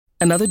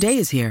Another day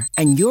is here,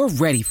 and you're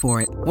ready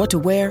for it. What to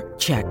wear?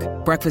 Check.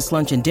 Breakfast,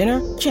 lunch, and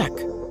dinner? Check.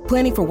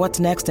 Planning for what's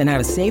next and how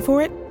to save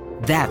for it?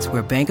 That's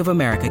where Bank of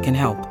America can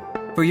help.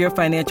 For your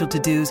financial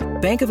to-dos,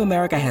 Bank of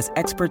America has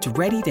experts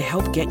ready to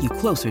help get you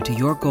closer to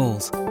your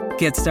goals.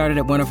 Get started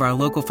at one of our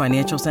local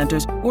financial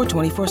centers or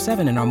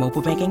 24/7 in our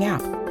mobile banking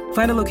app.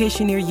 Find a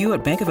location near you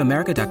at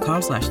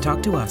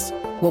bankofamerica.com/talktous.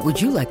 What would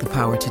you like the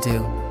power to do?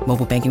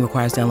 Mobile banking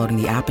requires downloading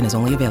the app and is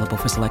only available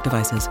for select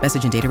devices.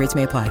 Message and data rates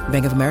may apply.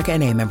 Bank of America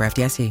N.A., member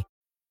FDIC.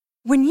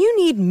 When you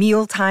need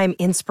mealtime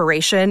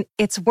inspiration,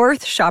 it's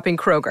worth shopping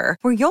Kroger,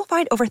 where you'll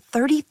find over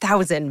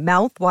 30,000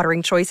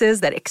 mouth-watering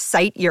choices that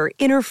excite your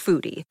inner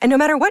foodie. And no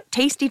matter what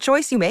tasty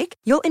choice you make,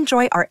 you'll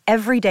enjoy our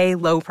everyday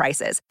low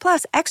prices,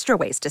 plus extra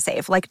ways to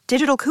save, like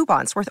digital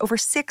coupons worth over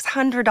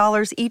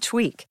 $600 each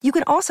week. You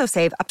can also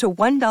save up to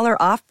 $1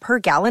 off per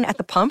gallon at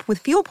the pump with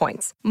fuel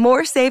points.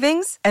 More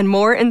savings and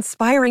more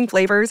inspiring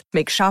flavors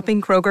make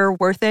shopping Kroger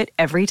worth it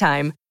every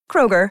time.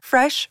 Kroger,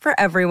 fresh for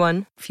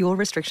everyone. Fuel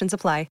restrictions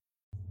apply.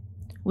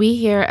 We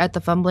here at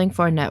the Fumbling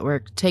For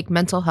Network take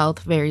mental health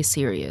very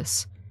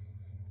serious.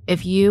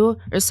 If you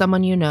or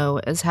someone you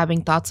know is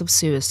having thoughts of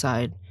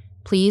suicide,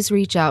 please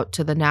reach out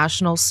to the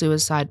National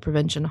Suicide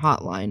Prevention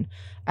Hotline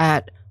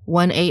at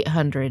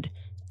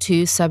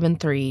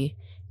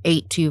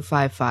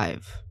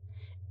 1-800-273-8255.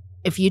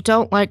 If you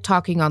don't like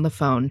talking on the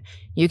phone,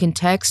 you can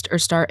text or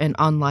start an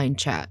online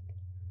chat.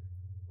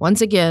 Once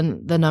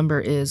again, the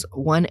number is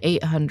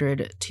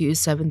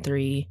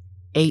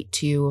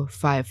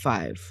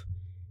 1-800-273-8255.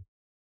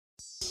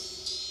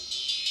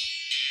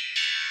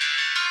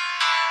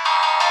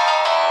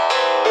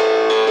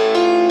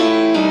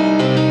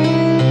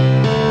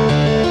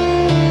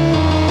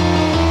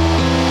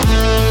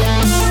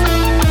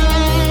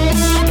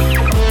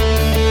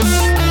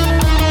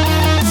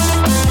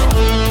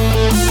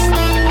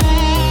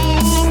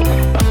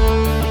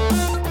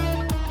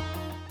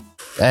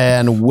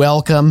 And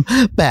welcome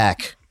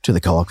back to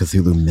the Call of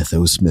Cthulhu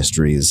Mythos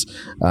Mysteries.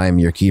 I'm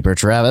your keeper,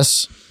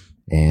 Travis,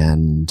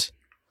 and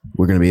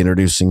we're going to be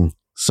introducing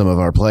some of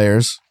our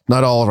players.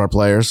 Not all of our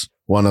players.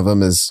 One of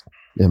them is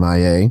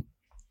MIA,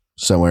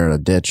 somewhere in a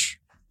ditch,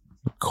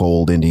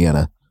 cold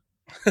Indiana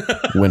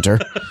winter.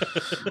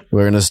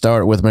 We're going to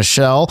start with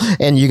Michelle,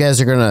 and you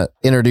guys are going to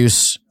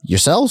introduce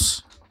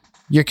yourselves,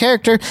 your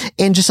character,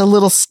 and just a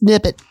little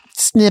snippet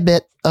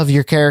of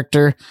your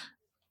character.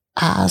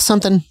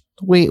 Something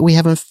we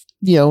haven't,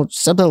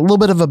 something, a little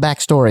bit of a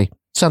backstory,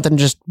 something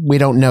just we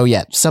don't know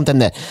yet, something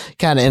that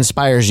kind of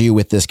inspires you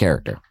with this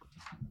character.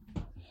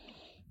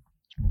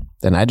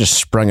 Then I just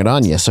sprung it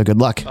on you, so good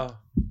luck.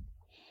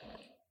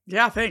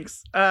 Yeah,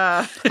 thanks.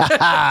 Well,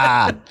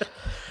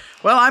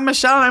 I'm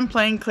Michelle, and I'm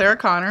playing Clara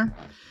Connor.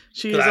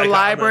 She's a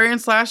librarian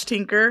 /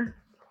 tinker.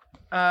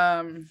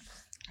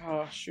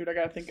 Oh, shoot, I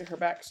gotta think of her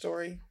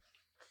backstory.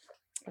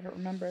 I don't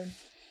remember.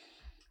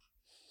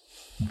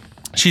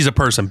 She's a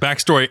person.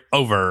 Backstory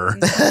over.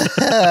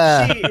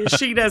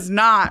 she does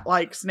not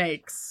like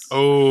snakes.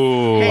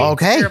 Oh,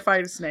 okay.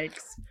 Terrified of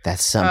snakes.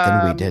 That's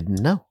something we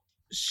didn't know.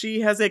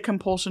 She has a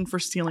compulsion for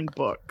stealing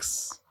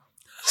books.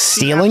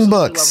 Stealing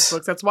books. Loves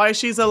books. That's why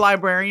she's a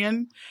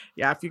librarian.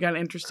 Yeah, if you got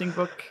an interesting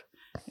book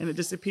and it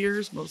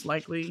disappears, most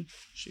likely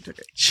she took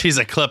it. She's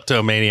a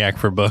kleptomaniac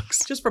for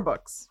books. Just for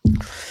books.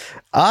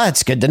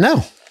 It's good to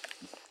know.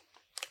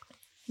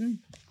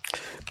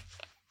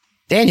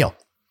 Daniel.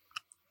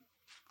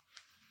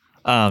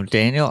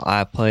 Daniel,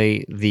 I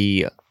play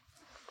the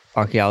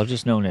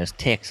archaeologist known as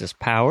Texas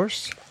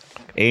Powers,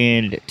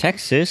 and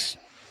Texas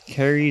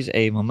carries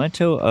a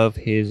memento of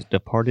his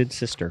departed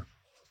sister.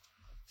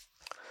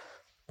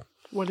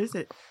 What is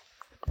it?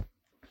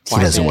 He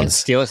doesn't want to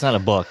steal. It's not a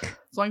book.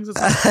 As long as it's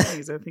not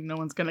Chinese, I think no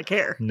one's going to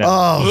care. No.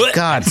 Oh,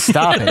 God,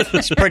 stop it.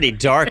 It's pretty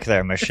dark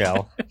there,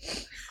 Michelle.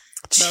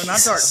 No,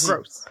 not dark.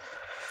 Gross.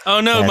 Oh,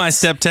 no, my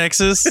step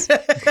Texas.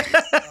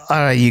 All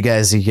right, you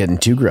guys are getting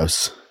too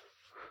gross.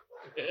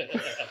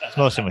 It's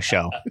mostly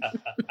Michelle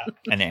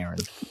and Aaron.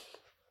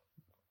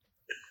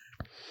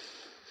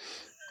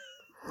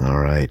 All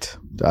right.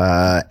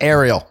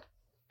 Ariel.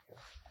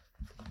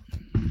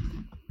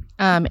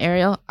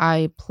 Ariel,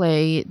 I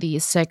play the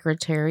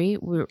secretary,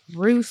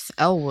 Ruth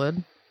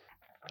Elwood,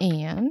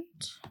 and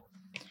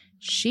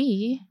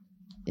she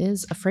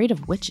is afraid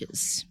of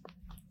witches.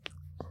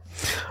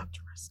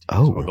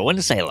 Oh, we're going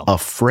to Salem.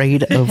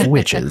 Afraid of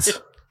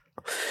witches.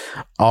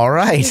 All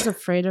right. She's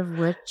afraid of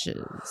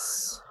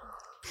witches.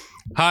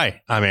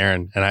 Hi, I'm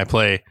Aaron, and I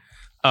play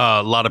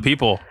a lot of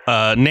people.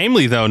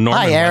 Namely, though,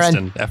 Norman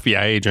Weston,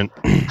 FBI agent.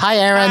 Hi,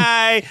 Aaron.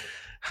 Hi. This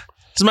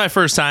is my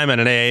first time at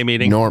an AA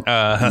meeting. Norman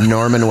Weston.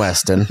 Norman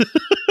Weston.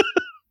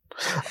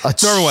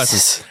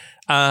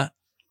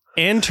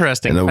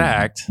 Interesting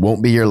fact.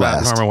 Won't be your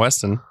last. Norman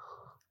Weston.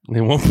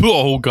 It won't.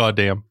 Oh,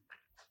 goddamn.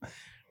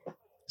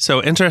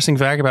 So, interesting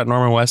fact about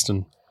Norman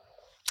Weston.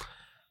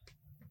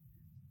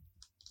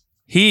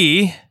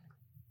 He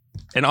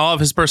and all of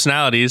his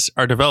personalities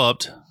are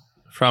developed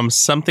from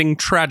something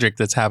tragic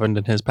that's happened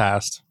in his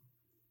past.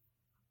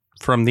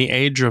 From the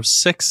age of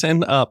 6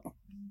 and up.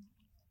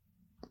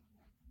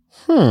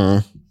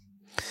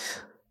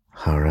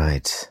 All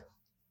right.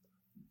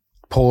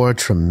 Poor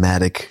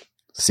traumatic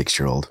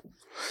 6-year-old.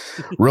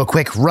 Real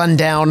quick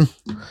rundown.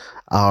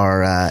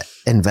 Our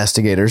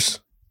investigators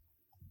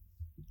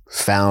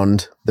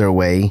found their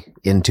way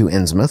into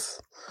Innsmouth,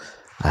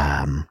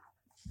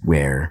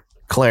 where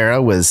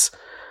Clara was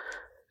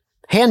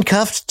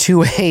handcuffed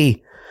to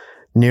a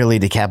nearly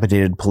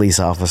decapitated police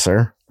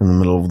officer in the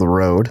middle of the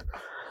road.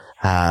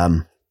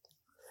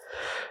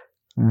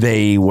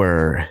 They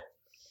were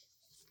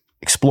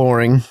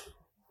exploring,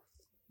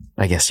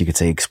 I guess you could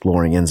say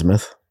exploring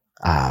Innsmouth.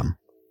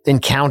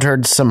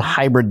 Encountered some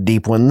hybrid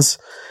deep ones,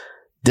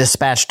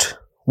 dispatched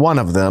one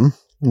of them.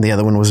 The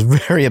other one was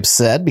very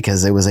upset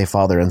because it was a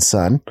father and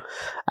son.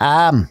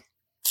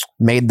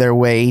 Made their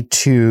way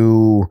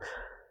to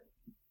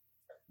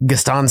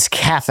Gaston's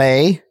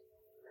Cafe.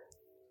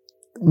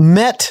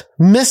 Met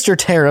Mr.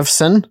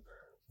 Tariffson,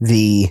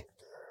 the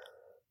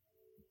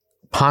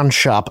pawn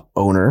shop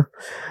owner.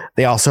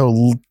 They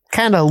also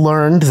kind of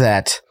learned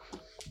that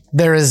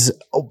there is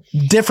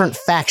different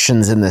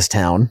factions in this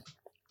town,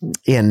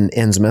 in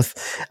Innsmouth.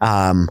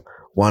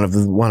 One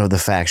of the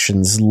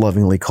factions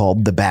lovingly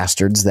called the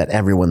Bastards that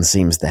everyone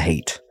seems to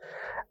hate.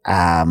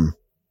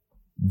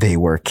 They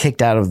were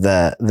kicked out of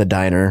the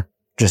diner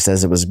just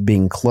as it was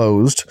being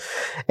closed,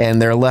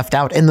 and they're left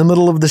out in the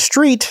middle of the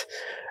street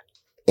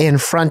in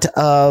front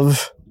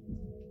of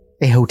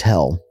a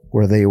hotel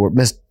where they were.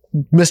 Mr.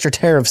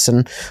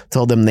 Tariffson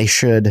told them they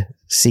should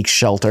seek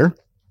shelter.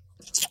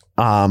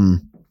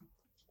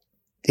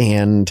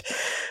 And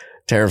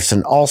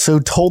Tariffson also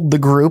told the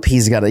group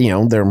he's got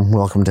they're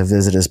welcome to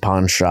visit his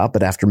pawn shop,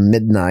 but after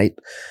midnight,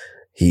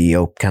 he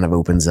kind of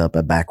opens up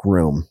a back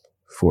room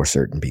for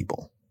certain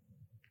people.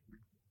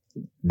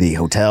 The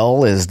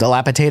hotel is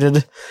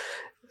dilapidated.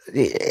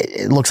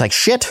 It looks like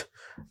shit.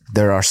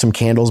 There are some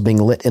candles being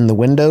lit in the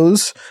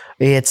windows.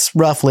 It's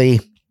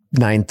roughly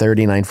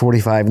 9:30,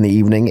 9:45 in the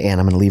evening, and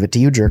I'm going to leave it to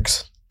you,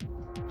 jerks.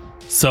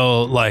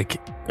 So,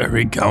 are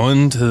we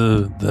going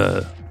to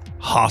the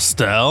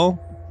hostel?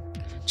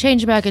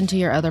 Change back into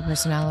your other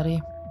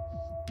personality.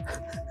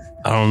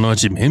 I don't know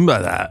what you mean by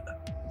that.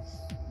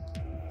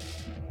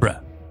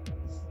 Bruh.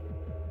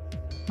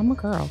 I'm a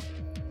girl.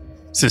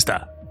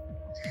 Sister.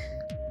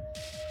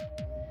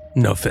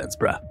 No offense,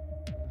 bruh.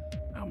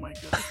 Oh my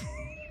god.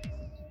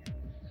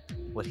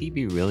 Would he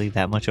be really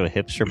that much of a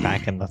hipster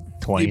back in the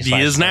 20s? He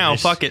is now.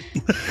 Fuck it.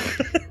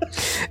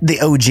 The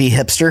OG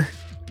hipster.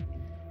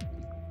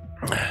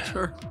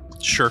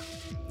 Sure.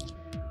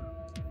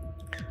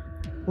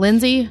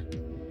 Lindsay,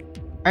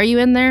 are you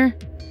in there?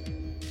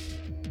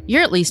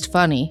 You're at least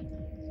funny.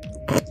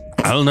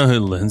 I don't know who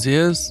Lindsay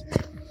is,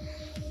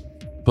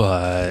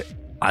 but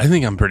I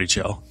think I'm pretty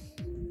chill.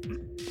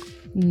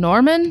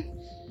 Norman?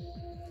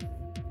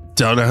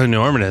 Don't know who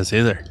Norman is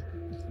either.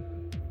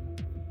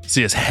 Is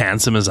he as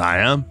handsome as I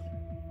am?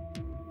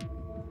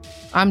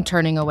 I'm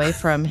turning away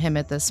from him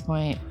at this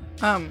point.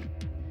 I'm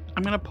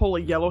gonna pull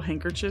a yellow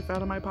handkerchief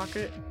out of my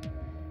pocket.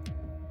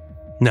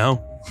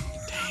 No.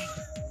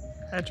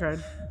 I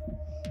tried.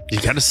 You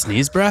gotta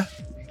sneeze, bruh?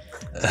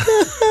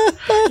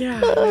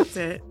 Yeah, that's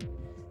it.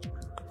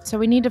 So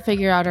we need to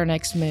figure out our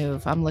next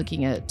move. I'm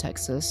looking at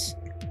Texas.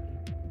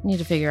 We need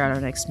to figure out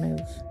our next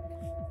move.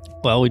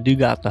 Well, we do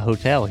got the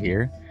hotel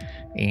here,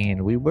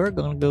 and we were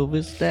going to go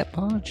visit that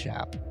pawn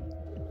shop.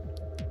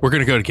 We're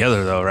gonna go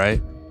together though,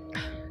 right?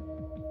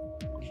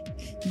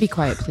 Be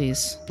quiet,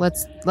 please.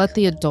 Let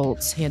the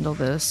adults handle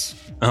this.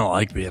 I don't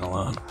like being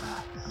alone.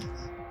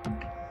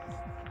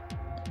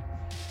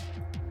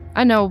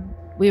 I know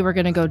we were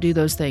gonna go do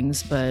those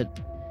things, but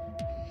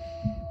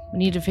we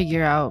need to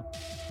figure out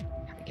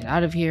how to get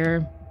out of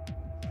here.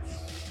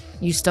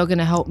 You still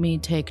gonna help me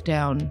take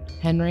down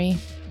Henry?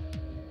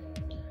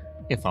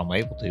 If I'm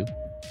able to.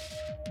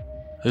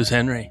 Who's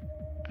Henry?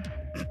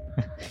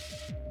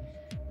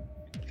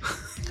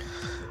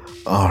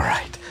 All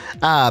right.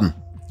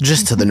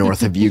 Just to the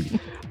north of you,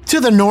 to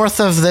the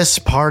north of this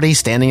party,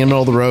 standing in the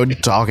middle of the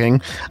road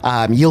talking,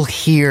 you'll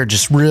hear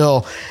just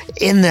real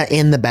in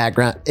the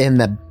background, in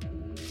the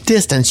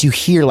distance, you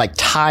hear like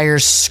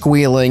tires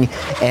squealing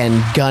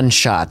and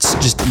gunshots.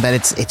 Just that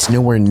it's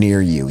nowhere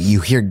near you.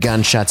 You hear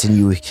gunshots and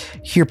you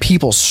hear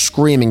people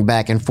screaming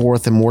back and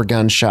forth and more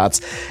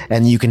gunshots,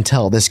 and you can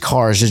tell this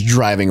car is just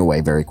driving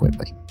away very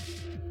quickly.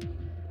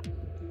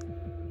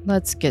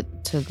 Let's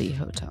get to the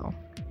hotel.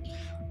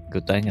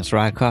 Good thing it's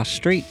right across the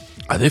street.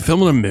 Are they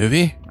filming a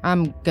movie?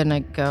 I'm gonna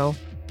go.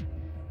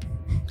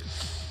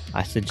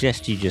 I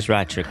suggest you just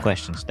write your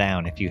questions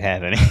down if you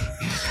have any.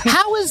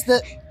 How is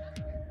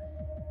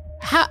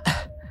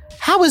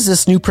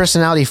this new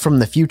personality from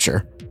the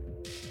future?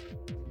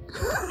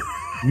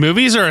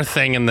 Movies are a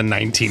thing in the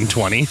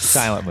 1920s.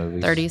 Silent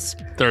movies.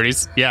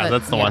 30s. Yeah,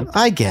 that's the one.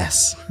 I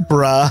guess.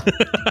 Bruh.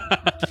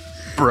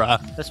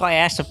 Bruh. That's why I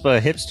asked if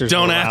hipsters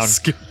Don't were around.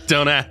 ask.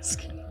 Don't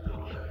ask.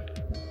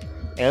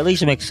 At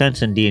least it makes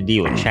sense in D&D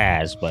with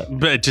Chaz,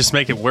 But just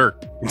make it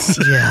work.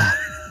 Yeah.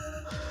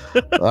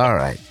 All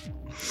right.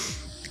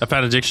 I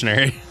found a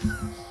dictionary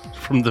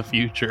from the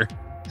future.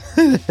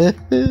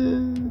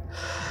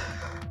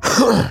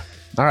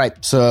 All right.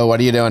 So what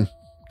are you doing?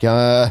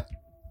 All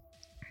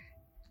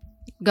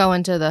Go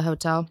into the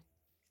hotel.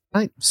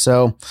 right.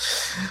 So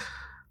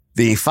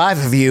the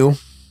five of you,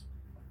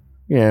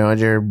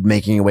 you're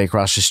making your way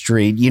across the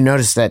street. You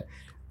notice that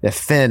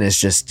Finn is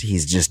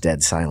he's just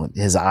dead silent.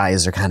 His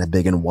eyes are kind of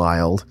big and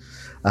wild.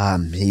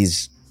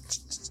 It's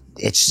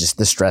just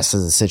the stress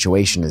of the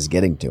situation is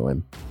getting to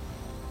him.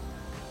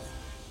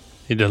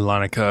 He did a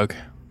lot of coke.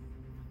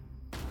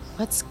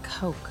 What's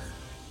coke?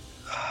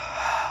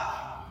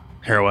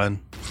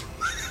 Heroin.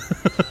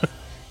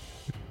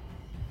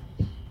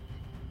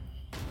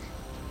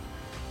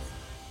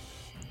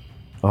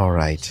 All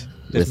right.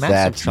 There's With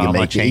massive that,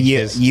 trauma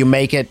changes. you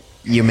make it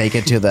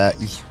to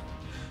the.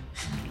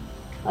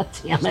 I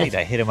just need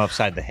to hit him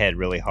upside the head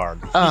really hard.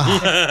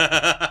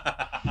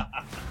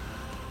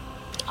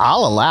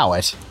 I'll allow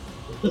it.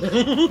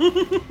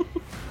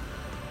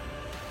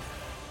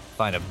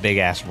 Find a big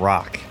ass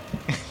rock.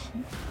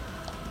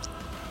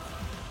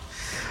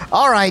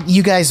 All right,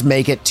 you guys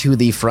make it to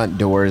the front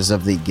doors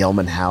of the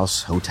Gilman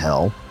House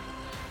Hotel.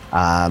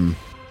 The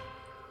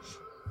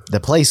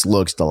place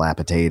looks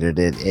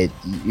dilapidated.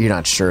 You're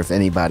not sure if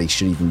anybody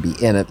should even be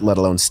in it, let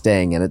alone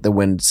staying in it.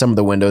 Some of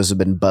the windows have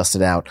been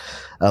busted out,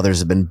 others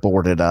have been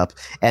boarded up,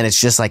 and it's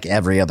just like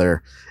every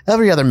other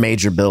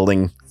major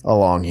building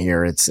along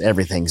here.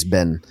 Everything's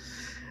been,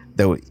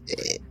 though.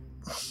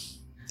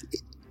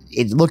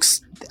 It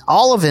looks,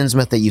 all of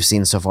Innsmouth that you've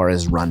seen so far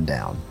is run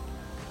down.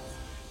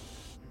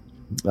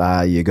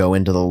 You go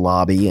into the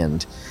lobby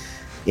and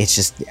it's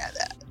just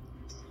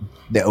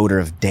the odor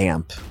of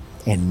damp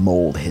and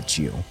mold hits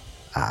you.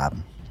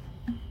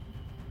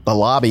 The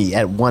lobby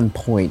at one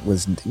point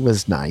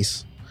was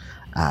nice.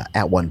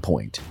 At one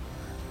point,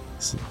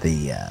 so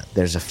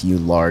there's a few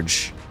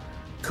large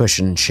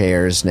cushioned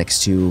chairs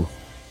next to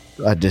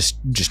a just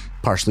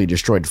partially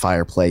destroyed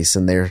fireplace,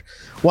 and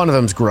one of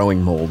them's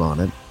growing mold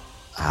on it.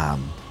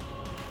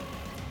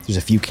 There's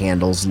a few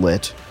candles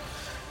lit,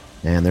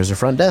 and there's a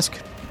front desk.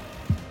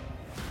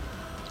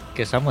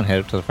 Guess I'm gonna head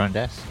up to the front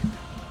desk.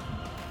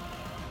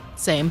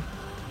 Same.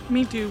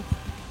 Me too.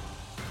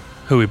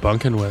 Who we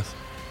bunking with?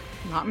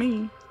 Not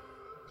me.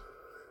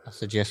 I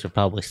suggest we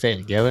probably stay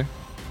together.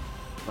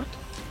 What?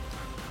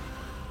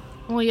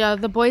 Well, yeah,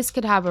 the boys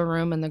could have a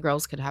room and the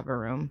girls could have a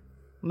room.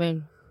 I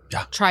mean,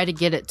 Yeah. try to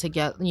get it to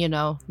get,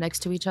 next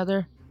to each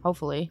other,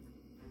 hopefully.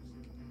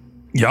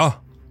 Yeah,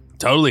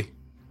 totally.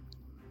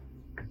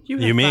 You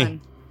have me.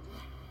 fun.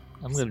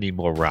 I'm gonna need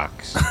more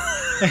rocks.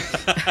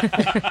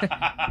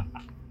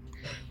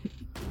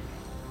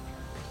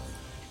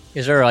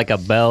 Is there like a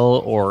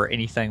bell or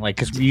anything like?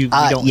 Because we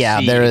don't. Yeah,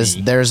 see there's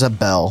any. a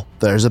bell.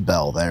 There's a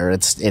bell there.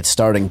 It's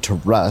starting to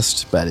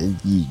rust, but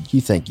you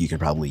think you could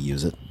probably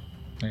use it.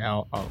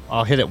 Yeah,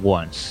 I'll hit it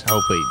once.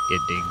 Hopefully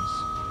it dings.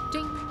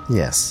 Ding.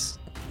 Yes.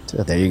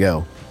 So there you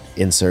go.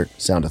 Insert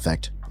sound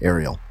effect,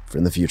 Ariel,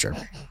 from the future.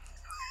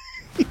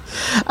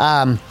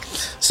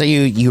 So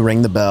you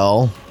ring the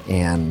bell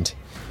and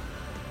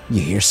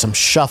you hear some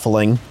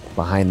shuffling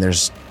behind.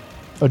 There's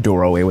a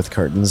doorway with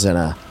curtains, and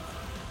a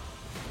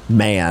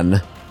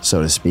man,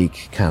 so to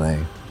speak, kind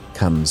of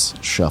comes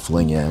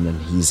shuffling in,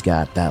 and he's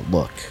got that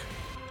look.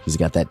 He's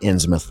got that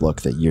Innsmouth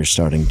look that you're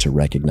starting to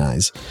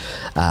recognize.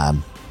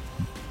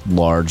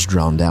 Large,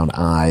 drawn-down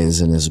eyes,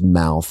 and his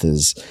mouth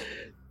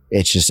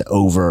it's just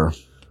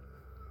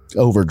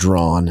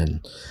overdrawn,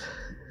 and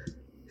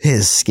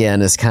his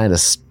skin is kind of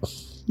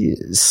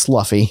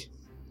sluffy,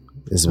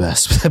 is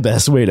the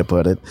best way to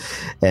put it.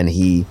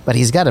 But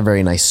he's got a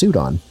very nice suit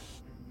on.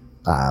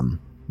 And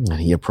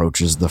he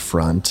approaches the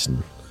front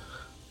and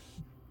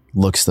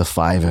looks the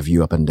five of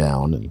you up and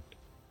down. And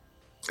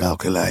how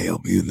can I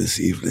help you this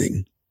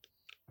evening?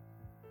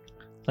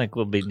 I think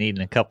we'll be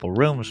needing a couple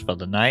rooms for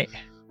the night.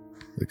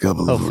 A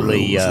couple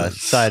Hopefully, of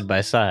rooms. side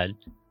by side.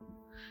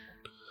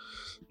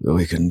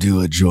 We can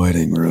do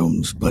adjoining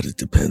rooms, but it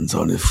depends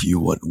on if you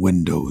want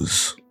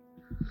windows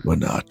or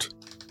not.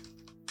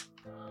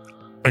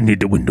 I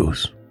need the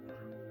windows.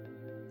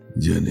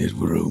 You need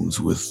rooms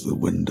with the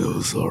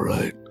windows, all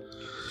right.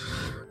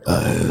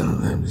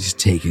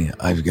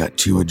 I've got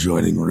 2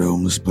 adjoining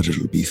rooms, but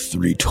it'll be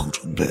 3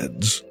 total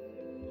beds.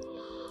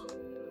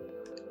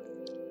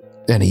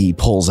 And he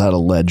pulls out a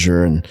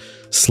ledger and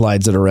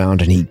slides it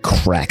around, and he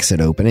cracks it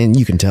open. And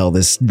you can tell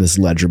this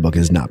ledger book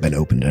has not been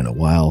opened in a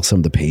while. Some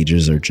of the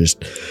pages are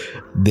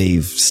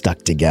they've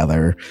stuck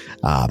together.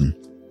 And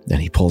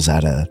he pulls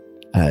out a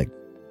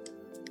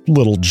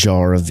little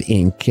jar of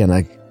ink and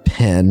a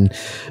pen.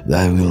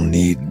 I will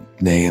need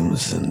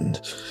names and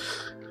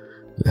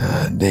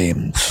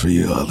names for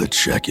you all to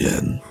check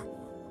in.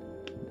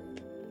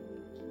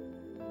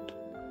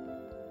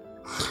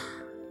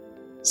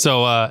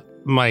 So,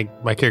 my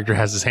character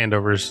has his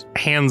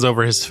hands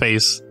over his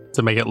face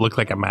to make it look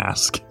like a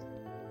mask.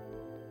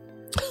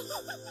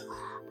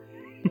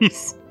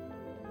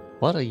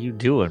 What are you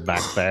doing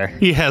back there?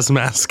 He has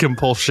mask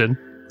compulsion.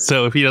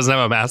 So if he doesn't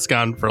have a mask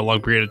on for a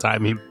long period of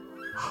time, he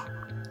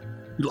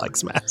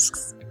likes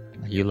masks.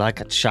 Are you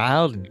like a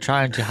child and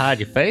trying to hide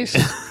your face?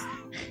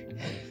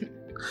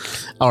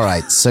 All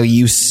right, so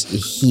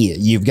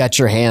you've got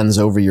your hands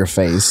over your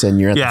face, and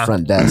you're at the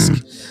front desk.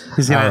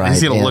 He's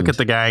gonna look at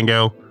the guy and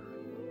go,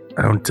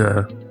 I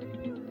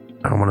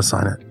don't want to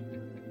sign it.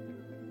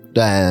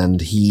 And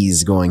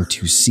he's going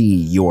to see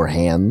your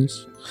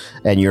hands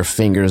and your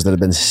fingers that have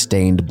been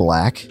stained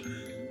black.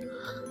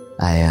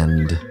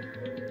 And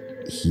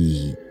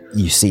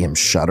you see him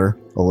shudder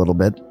a little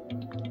bit.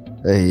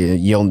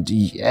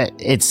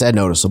 It's a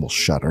noticeable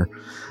shudder.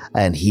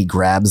 And he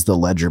grabs the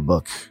ledger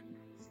book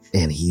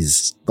and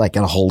he's like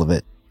got a hold of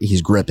it.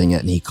 He's gripping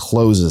it and he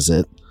closes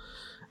it.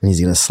 And he's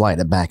going to slide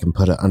it back and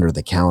put it under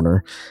the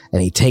counter.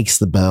 And he takes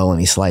the bell and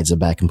he slides it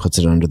back and puts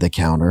it under the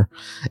counter.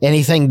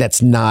 Anything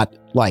that's not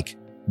like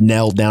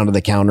nailed down to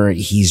the counter,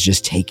 he's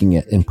just taking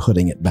it and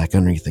putting it back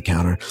underneath the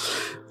counter.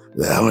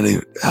 How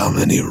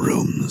many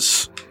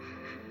rooms?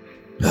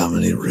 How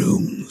many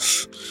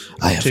rooms?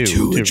 I have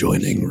two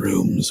adjoining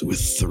rooms with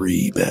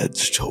 3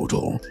 beds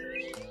total.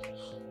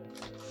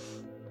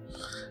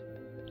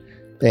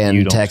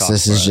 And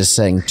Texas is just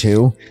saying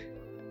 2?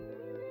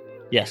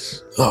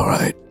 Yes. All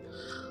right.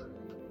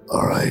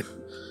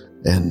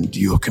 And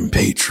your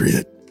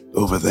compatriot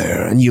over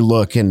there. And you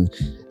look, and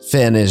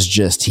Finn is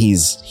just,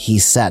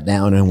 he's sat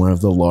down in one of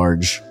the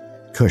large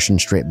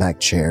cushioned straight back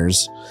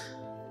chairs.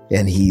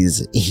 And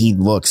he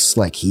looks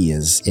like he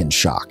is in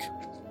shock.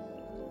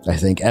 I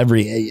think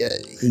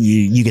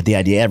you get the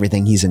idea,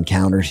 everything he's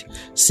encountered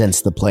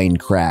since the plane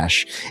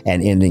crash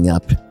and ending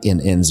up in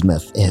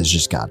Innsmouth has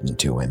just gotten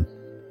to him.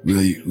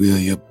 Will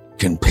your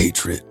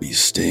compatriot be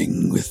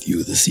staying with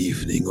you this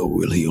evening, or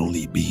will he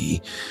only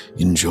be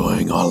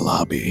enjoying our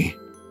lobby?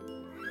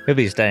 He'll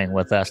be staying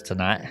with us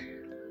tonight.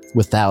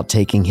 Without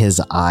taking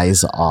his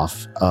eyes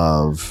off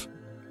of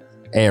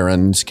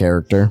Aaron's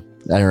character,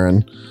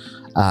 Aaron,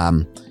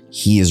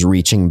 he is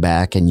reaching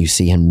back, and you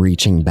see him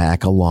reaching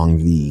back along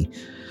the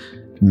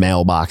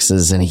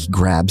mailboxes, and he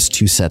grabs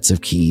 2 sets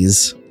of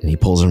keys, and he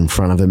pulls them in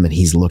front of him, and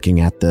he's looking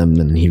at them,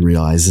 and he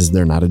realizes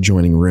they're not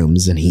adjoining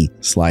rooms, and he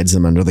slides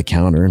them under the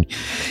counter, and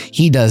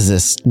he does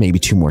this maybe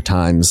 2 more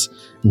times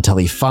until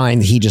he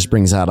just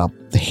brings out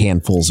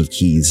handfuls of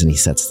keys, and he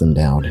sets them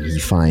down, and he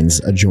finds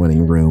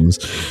adjoining rooms.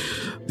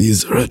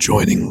 These are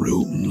adjoining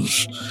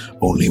rooms.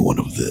 Only one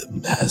of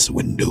them has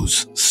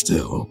windows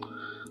still.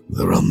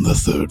 They're on the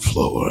 3rd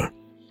floor.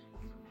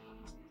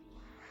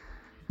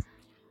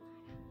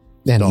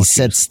 And he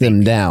sets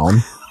them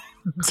down.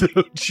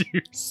 Don't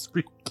you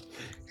speak.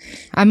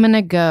 I'm going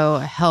to go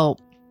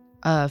help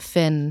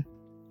Finn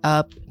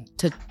up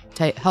to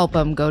help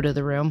him go to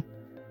the room.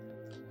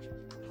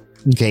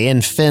 Okay,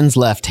 in Finn's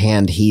left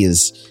hand,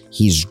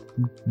 he's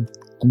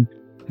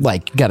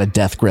like got a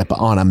death grip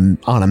on a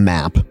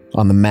map,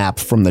 on the map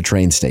from the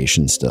train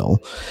station still.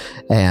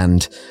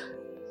 And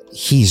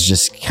he's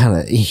just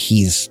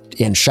he's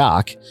in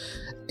shock,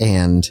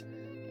 and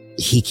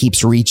he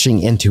keeps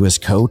reaching into his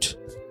coat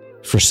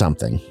for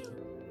something.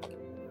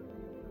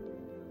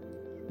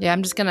 Yeah,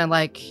 I'm just gonna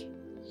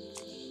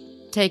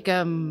take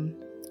him,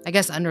 I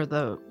guess, under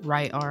the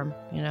right arm,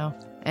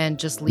 and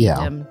just lead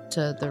him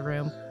to the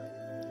room.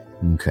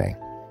 Okay.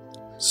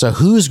 So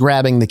who's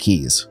grabbing the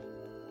keys?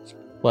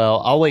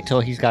 Well, I'll wait till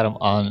he's got them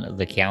on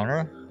the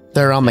counter.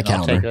 They're on the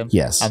counter.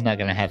 Yes. I'm not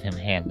gonna have him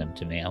hand them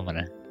to me. I'll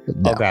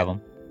grab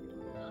them.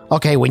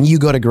 Okay, when you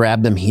go to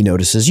grab them, he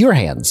notices your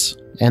hands,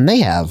 and they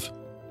have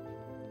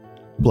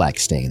black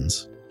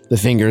stains. The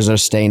fingers are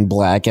stained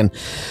black, and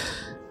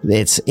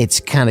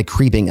it's kind of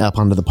creeping up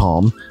onto the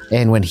palm.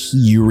 And when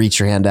you reach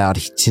your hand out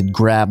to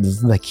grab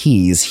the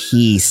keys,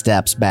 he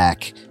steps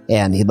back,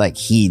 and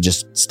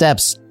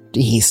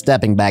he's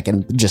stepping back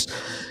and just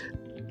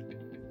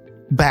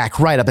back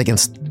right up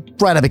against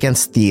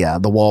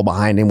the wall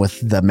behind him, with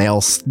the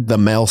mail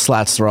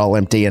slats are all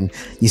empty, and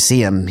you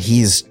see him.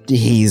 He's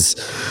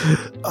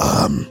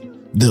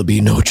there'll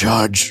be no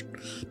charge,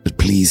 but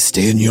please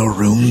stay in your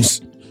rooms.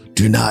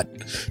 Do not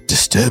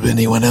disturb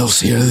anyone else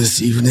here this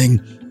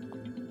evening.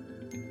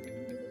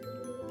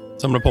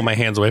 So I'm gonna pull my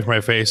hands away from my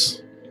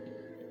face,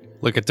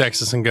 look at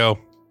Texas, and go,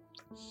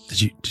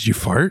 Did you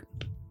fart?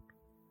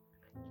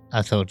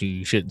 I told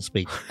you shouldn't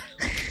speak.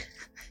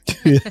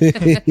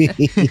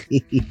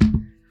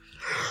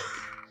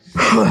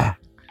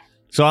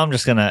 So I'm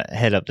just gonna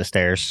head up the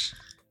stairs.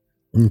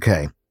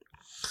 Okay.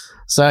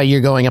 So you're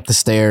going up the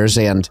stairs,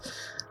 and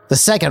the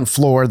second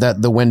floor, the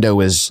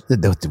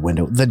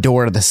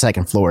door to the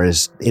second floor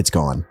it's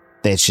gone.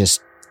 It's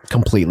just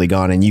completely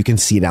gone, and you can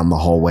see down the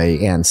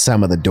hallway, and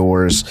some of the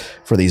doors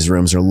for these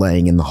rooms are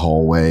laying in the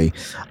hallway.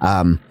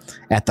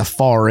 At the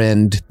far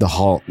end, the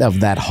hall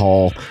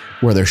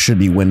where there should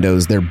be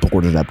windows, they're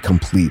boarded up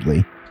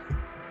completely.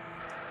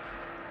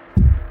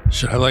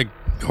 Should I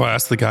go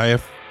ask the guy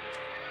if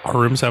our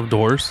rooms have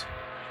doors?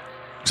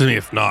 To me,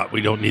 if not,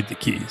 we don't need the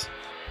keys.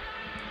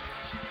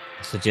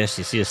 I suggest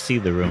you just see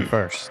the room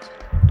first.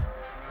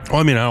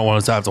 Well, I don't want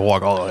us to have to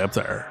walk all the way up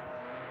there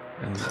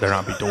and there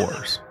not be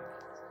doors.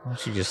 Why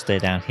don't you just stay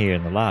down here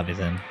in the lobby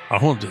then? I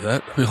don't want to do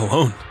that. I'll be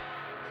alone.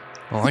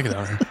 I don't like it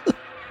down here.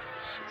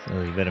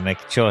 So you better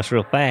make a choice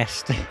real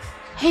fast.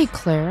 Hey,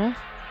 Clara.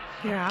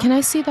 Yeah. Can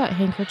I see that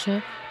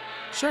handkerchief?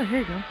 Sure, here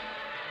you go.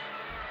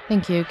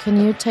 Thank you. Can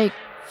you take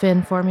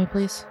Finn for me,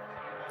 please?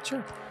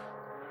 Sure.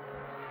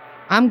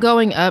 I'm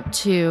going up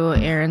to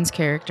Aaron's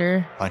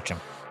character Punch him.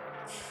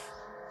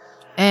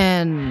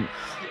 and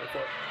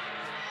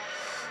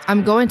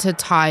I'm going to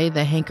tie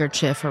the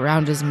handkerchief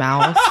around his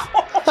mouth.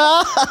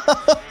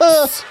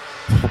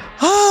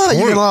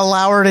 You're going to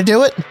allow her to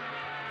do it?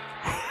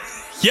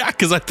 Yeah,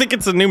 because I think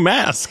it's a new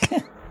mask.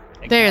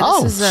 There,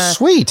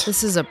 sweet.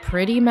 This is a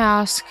pretty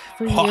mask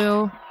for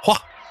you. Hwah.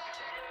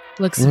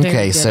 Looks very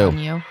Okay, good so- on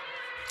you.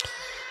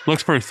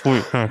 Looks pretty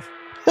sweet, huh?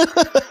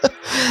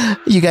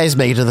 You guys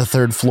make it to the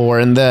third floor,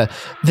 and the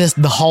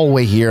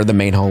hallway here, the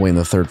main hallway in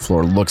the third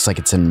floor, looks like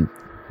it's in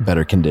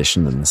better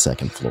condition than the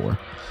second floor.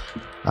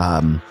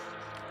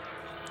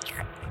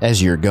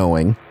 As you're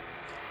going,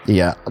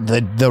 yeah,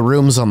 the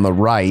rooms on the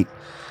right,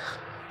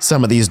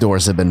 some of these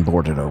doors have been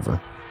boarded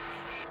over.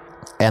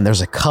 And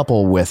there's a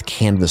couple with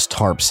canvas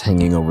tarps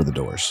hanging over the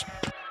doors.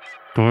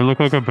 Do I look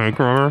like a bank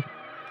robber?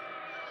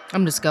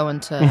 I'm just going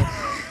to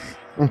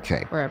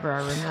Okay. wherever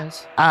our room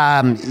is.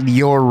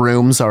 Your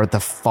rooms are at the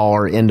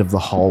far end of the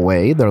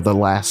hallway. They're the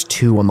last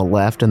two on the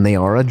left, and they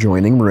are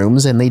adjoining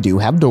rooms, and they do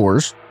have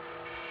doors.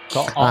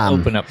 So I'll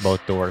open up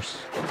both doors.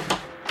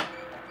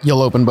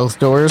 You'll open both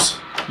doors?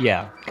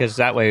 Yeah, because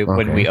that way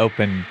when Okay. we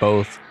open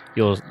both,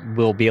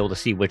 we'll be able to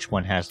see which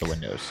one has the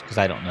windows, because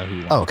I don't know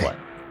who wants Okay.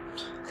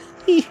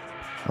 what.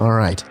 All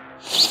right.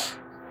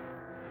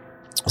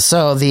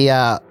 So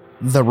the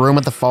room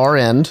at the far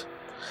end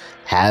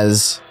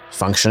has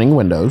functioning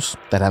windows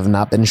that have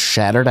not been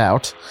shattered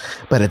out,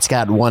 but it's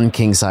got one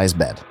king-size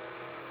bed.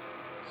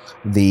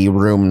 The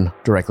room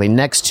directly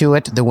next to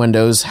it, the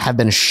windows have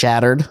been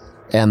shattered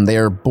and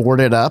they're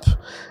boarded up,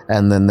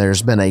 and then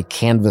there's been a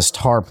canvas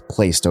tarp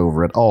placed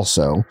over it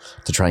also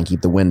to try and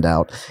keep the wind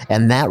out.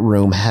 And that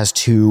room has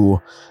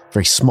two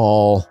very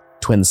small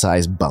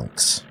twin-size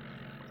bunks.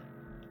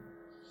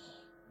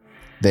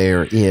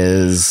 There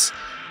is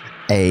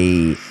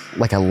a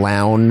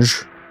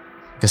lounge,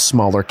 a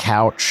smaller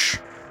couch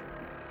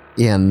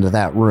in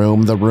that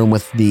room. The room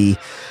with the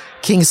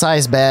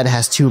king-size bed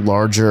has two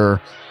larger,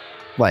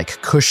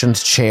 cushioned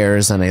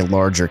chairs and a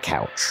larger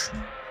couch.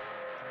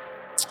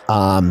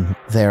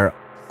 There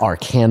are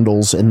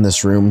candles in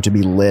this room to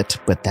be lit,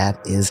 but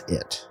that is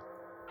it.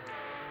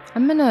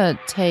 I'm going to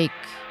take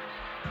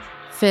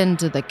Finn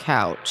to the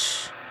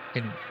couch.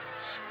 Then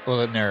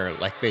there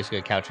basically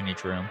a couch in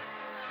each room.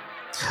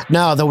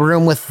 No, the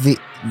room with the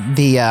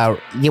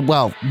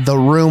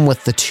room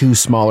with the two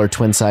smaller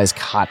twin-size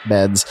cot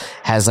beds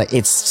has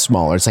it's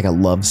smaller. It's like a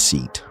love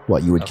seat,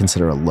 what you would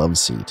consider a love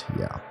seat.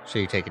 Yeah. So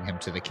you're taking him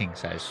to the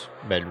king-size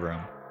bedroom.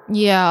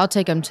 Yeah, I'll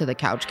take him to the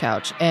couch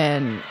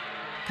and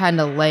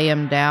kind of lay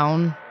him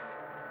down.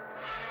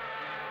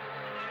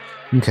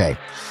 Okay.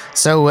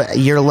 So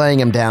you're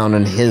laying him down,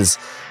 and he's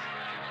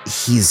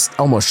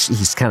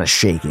kind of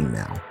shaking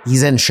now.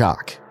 He's in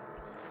shock.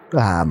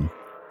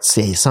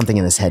 Something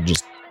in his head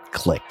just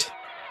clicked.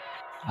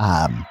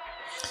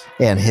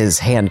 And his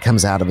hand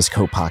comes out of his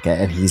coat pocket,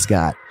 and he's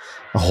got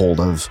a hold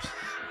of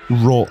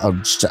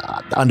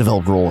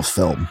undeveloped roll of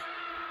film.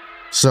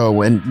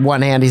 So in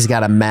one hand, he's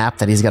got a map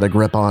that he's got a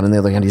grip on, and the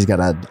other hand, he's got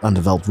an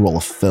undeveloped roll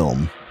of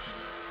film.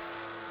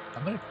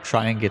 I'm going to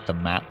try and get the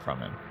map from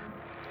him.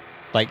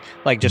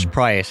 Just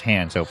pry his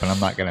hands open. I'm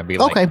not going to be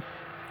Okay.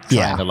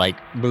 trying to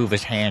move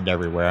his hand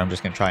everywhere. I'm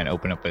just going to try and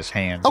open up his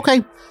hand.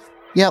 Okay.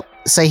 Yep.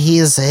 Say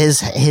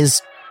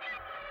his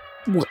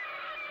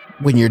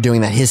when you're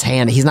doing that, his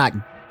hand, he's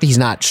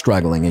not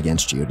struggling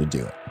against you to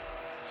do it.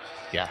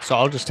 Yeah, so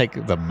I'll just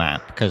take the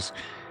map because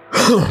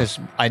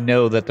I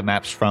know that the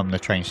map's from the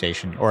train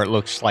station, or it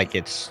looks like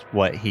it's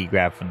what he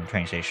grabbed from the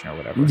train station or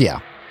whatever. Yeah.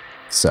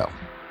 So,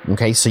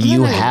 okay, so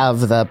you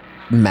have the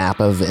map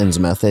of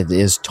Innsmouth. It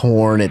is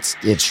torn, it's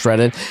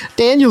shredded.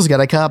 Daniel's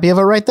got a copy of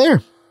it right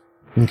there.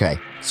 Okay,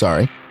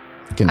 sorry.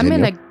 Continue.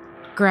 I'm going to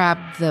grab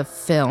the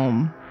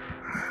film.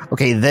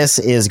 Okay, this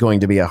is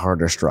going to be a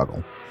harder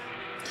struggle.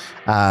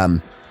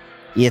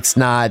 It's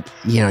not,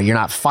 you're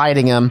not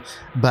fighting him,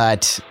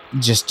 but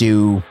just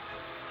do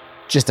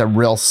a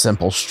real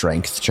simple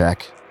strength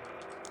check.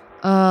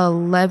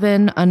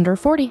 11 under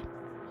 40.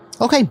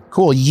 Okay,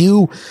 cool.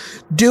 You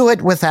do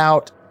it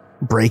without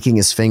breaking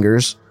his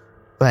fingers,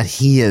 but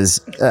he is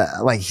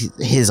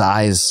his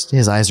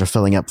eyes are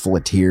filling up full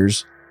of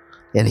tears,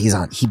 and he's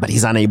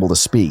unable to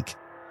speak.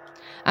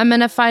 I'm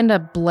going to find a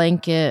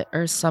blanket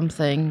or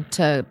something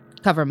to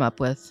cover him up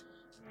with.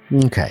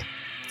 Okay.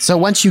 So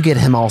once you get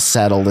him all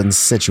settled and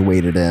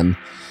situated in,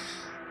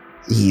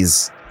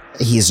 he's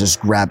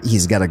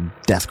got a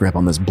death grip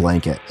on this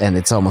blanket, and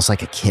it's almost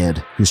like a kid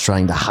who's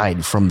trying to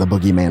hide from the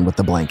boogeyman with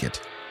the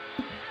blanket.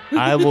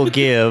 I will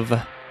give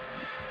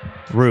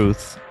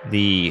Ruth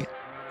the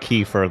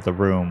key for the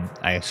room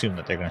I assume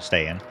that they're going to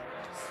stay in.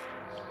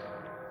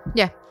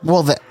 Yeah.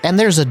 Well, and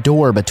there's a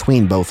door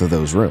between both of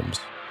those rooms.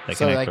 They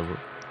So, connect like- the room.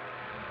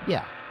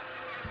 Yeah.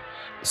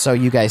 So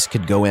you guys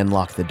could go in,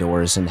 lock the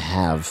doors, and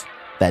have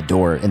that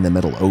door in the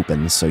middle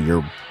open, so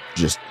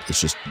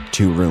it's just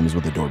two rooms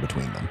with a door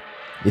between them.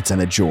 It's in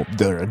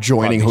they're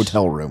adjoining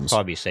hotel rooms.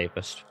 Probably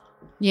safest.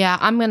 Yeah,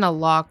 I'm going to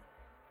lock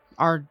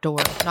our door,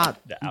 not,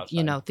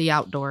 The the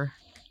outdoor.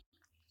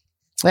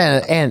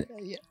 And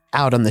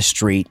out on the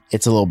street,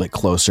 it's a little bit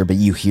closer, but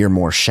you hear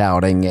more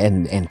shouting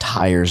and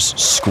tires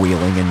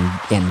squealing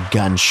and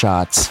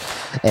gunshots.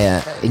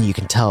 And you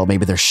can tell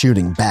maybe they're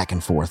shooting back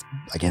and forth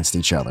against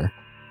each other.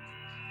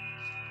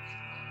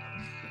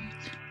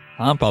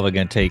 I'm probably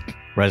going to take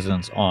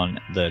residence on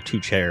the 2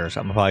 chairs.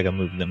 I'm probably going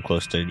to move them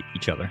close to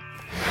each other.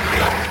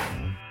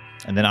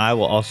 And then I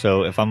will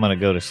also, if I'm going to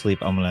go to sleep,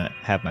 I'm going to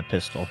have my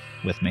pistol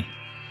with me.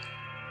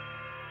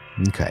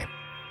 Okay.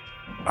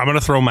 I'm going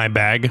to throw my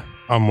bag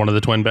on one of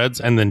the twin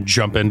beds and then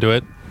jump into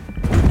it.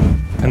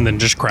 And then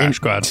just crash.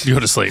 Go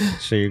to sleep.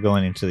 So you're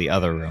going into the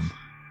other room.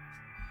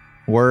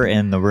 We're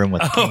in the room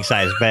with the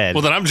king-size bed.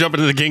 Well, then I'm jumping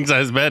to the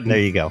king-size bed. There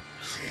you go.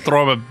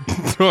 Throwing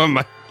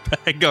my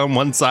bag on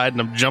one side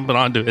and I'm jumping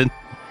onto it.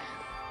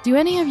 Do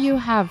any of you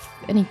have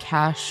any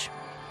cash?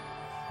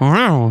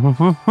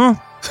 I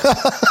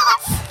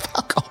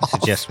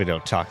suggest we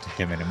don't talk to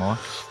him anymore.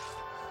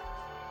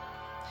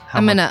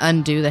 I'm going to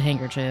undo the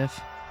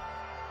handkerchief.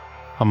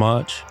 How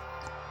much?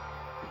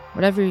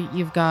 Whatever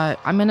you've got.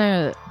 I'm going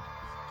to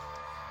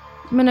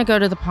go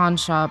to the pawn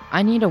shop.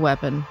 I need a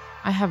weapon.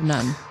 I have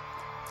none.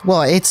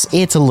 Well, it's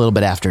a little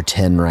bit after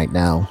 10 right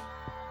now.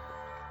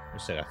 We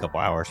still got a couple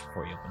hours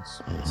before he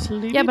opens.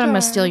 Yeah, but I'm going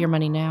to steal your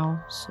money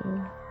now, so...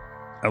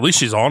 At least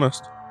she's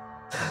honest.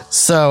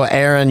 So,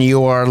 Aaron,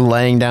 you are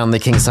laying down the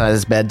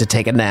king-size bed to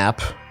take a nap.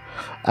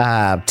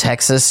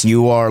 Texas,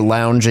 you are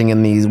lounging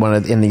in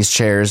these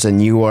chairs,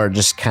 and you are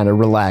just kind of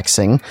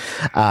relaxing.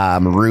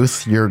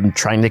 Ruth, you're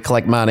trying to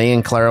collect money,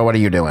 and Clara, what are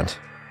you doing?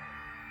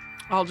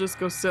 I'll just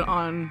go sit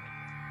on...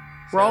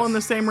 We're all in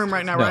the same room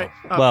right now, No. right?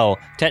 Oh. Well,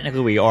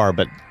 technically we are,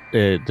 but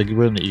the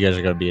room that you guys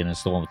are going to be in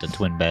is the one with the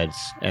twin beds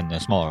and the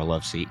smaller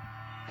love seat.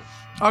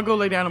 I'll go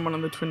lay down in one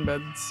of the twin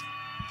beds.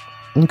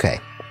 Okay.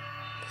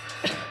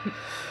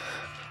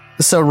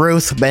 So,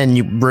 Ruth,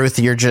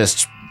 you're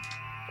just,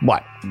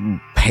 what,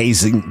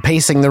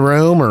 pacing the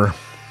room, or?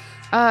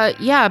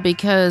 Yeah,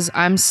 because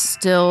I'm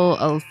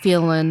still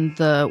feeling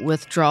the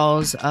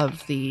withdrawals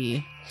of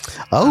the...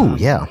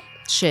 yeah.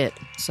 Shit,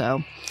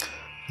 so...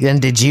 And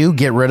did you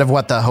get rid of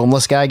what the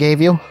homeless guy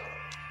gave you?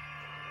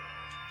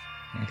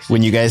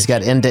 When you guys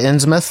got into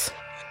Innsmouth?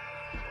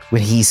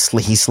 When he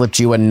slipped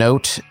you a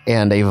note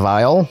and a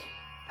vial?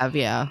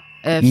 Yeah.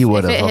 If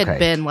it had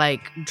been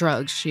like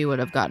drugs, she would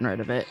have gotten rid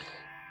of it.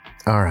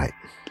 All right.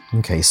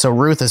 Okay, so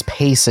Ruth is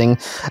pacing.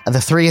 The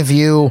 3 of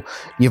you,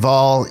 you've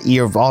all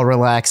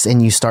relaxed,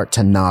 and you start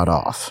to nod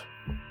off.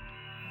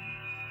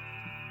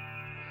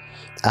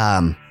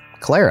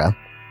 Clara,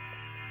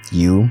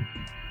 you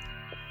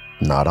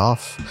nod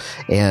off,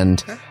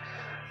 and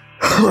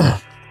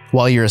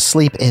while you're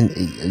asleep and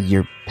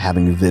you're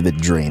having vivid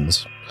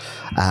dreams,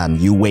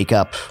 you wake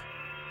up,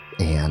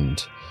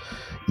 and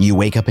you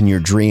wake up in your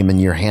dream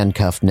and you're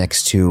handcuffed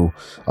next to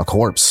a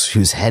corpse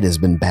whose head has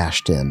been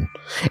bashed in.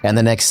 And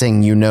the next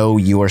thing you know,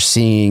 you are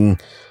seeing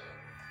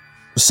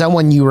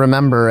someone you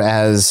remember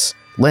as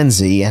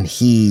Lindsay, and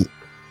he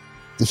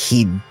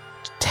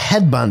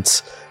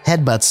headbutts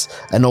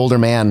an older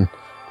man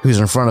who's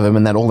in front of him,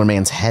 and that older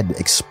man's head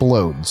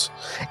explodes.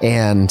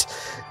 And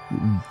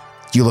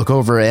you look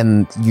over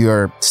and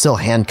you're still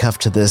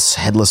handcuffed to this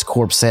headless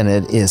corpse, and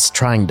it is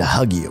trying to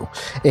hug you.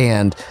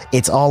 And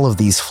it's all of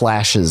these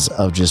flashes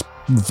of just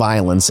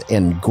violence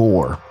and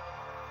gore.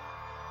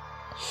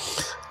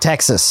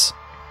 Texas,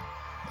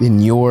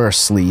 in your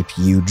sleep,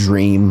 you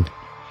dream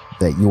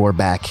that you're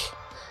back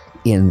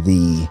in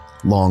the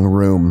long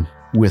room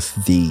with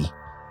the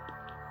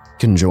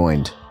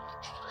conjoined.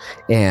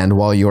 And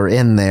while you're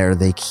in there,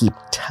 they keep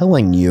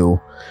telling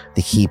you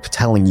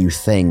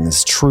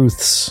things,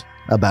 truths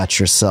about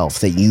yourself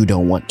that you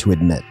don't want to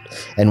admit.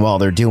 And while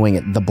they're doing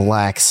it, the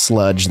black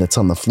sludge that's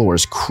on the floor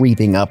is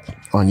creeping up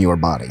on your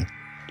body.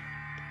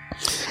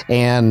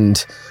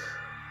 And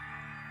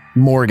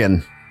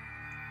Morgan,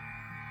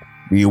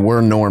 you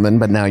were Norman,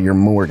 but now you're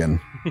Morgan.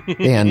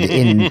 And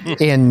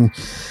in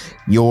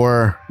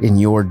your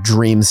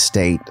dream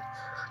state,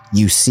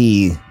 you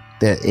see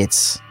that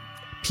it's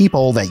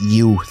people that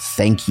you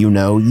think you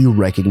know, you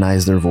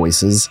recognize their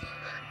voices,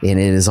 and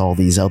it is all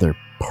these other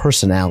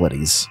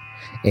personalities,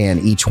 and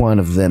each one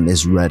of them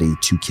is ready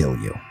to kill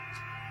you.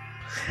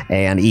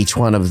 And each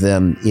one of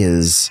them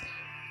is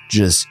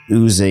just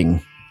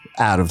oozing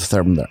out of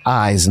their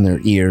eyes and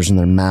their ears and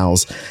their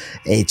mouths.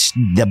 It's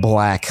the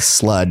black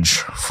sludge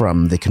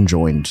from the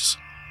conjoined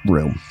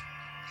room.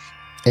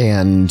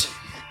 And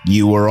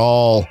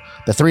the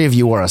 3 of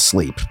you are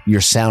asleep.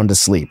 You're sound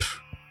asleep.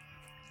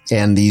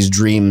 And these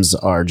dreams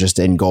are just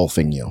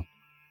engulfing you.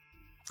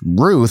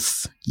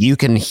 Ruth, you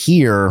can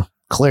hear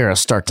Clara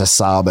start to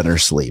sob in her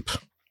sleep.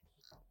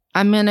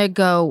 I'm gonna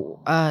go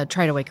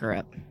try to wake her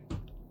up.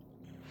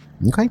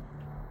 Okay.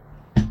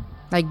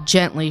 Like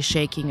gently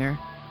shaking her.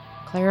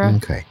 Clara?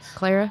 Okay.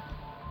 Clara?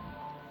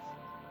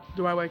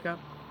 Do I wake up?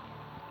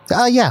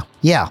 Yeah.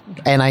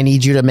 And I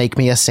need you to make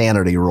me a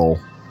sanity roll.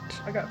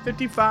 I got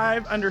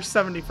 55 under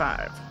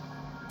 75.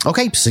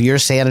 Okay, so your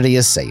sanity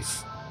is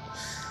safe.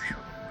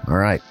 All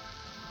right.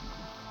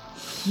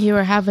 You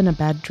were having a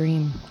bad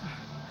dream.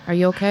 Are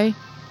you okay?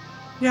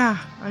 Yeah,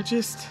 I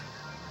just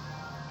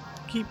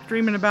keep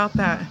dreaming about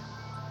that.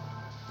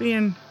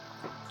 Being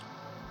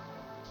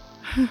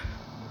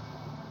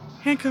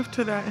handcuffed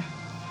to that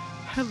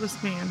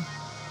headless man.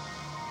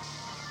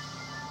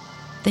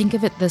 Think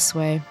of it this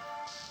way.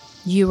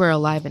 You were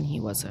alive and he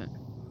wasn't.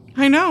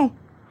 I know.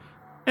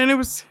 And it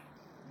was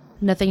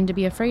Nothing to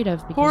be afraid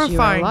of because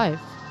horrifying. you were alive.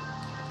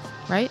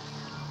 Right?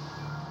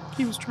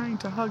 He was trying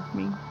to hug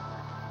me.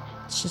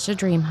 It's just a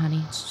dream,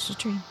 honey. It's just a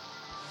dream.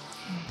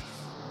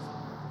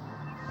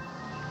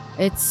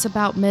 It's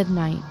about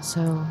midnight,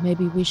 so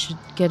maybe we should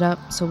get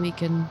up so we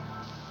can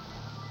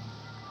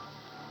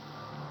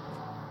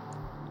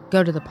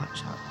go to the pot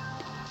shop.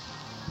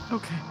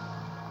 Okay.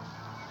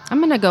 I'm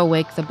gonna go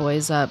wake the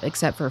boys up,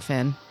 except for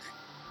Finn.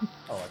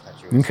 Oh, I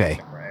thought you were Okay.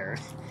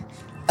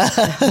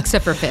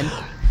 Except for Finn.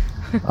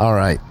 All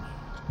right.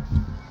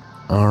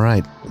 All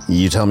right.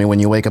 You tell me when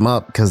you wake them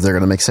up because they're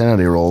going to make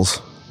sanity rolls.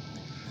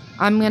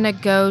 I'm gonna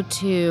go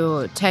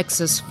to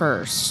Texas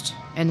first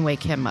and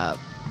wake him up.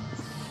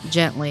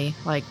 Gently,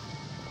 like,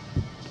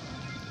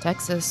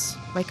 Texas,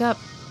 wake up.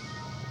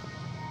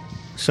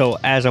 So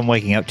as I'm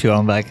waking up too,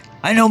 I'm like,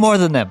 I know more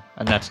than them.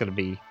 And that's going to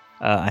be,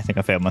 I think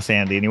I failed my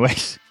sanity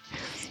anyways.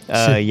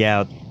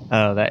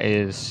 That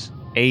is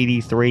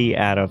 83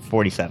 out of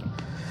 47.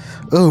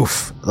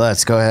 Oof.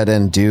 Let's go ahead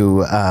and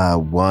do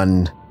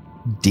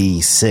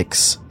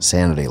 1d6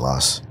 sanity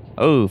loss.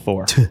 Oh,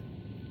 4.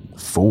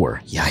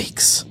 4.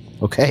 Yikes.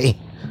 Okay.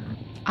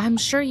 I'm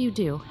sure you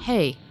do.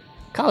 Hey,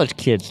 College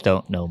kids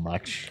don't know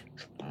much.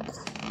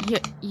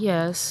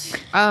 yes.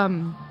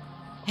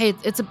 Hey,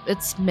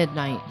 it's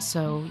midnight,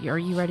 so are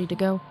you ready to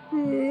go?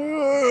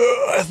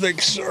 I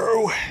think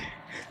so.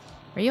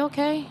 Are you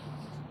okay?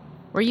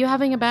 Were you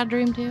having a bad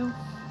dream too?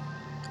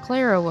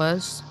 Clara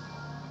was.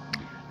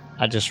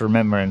 I just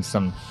remembering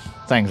some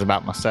things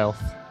about myself.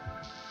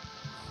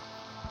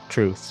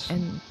 Truths.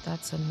 And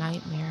that's a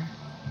nightmare.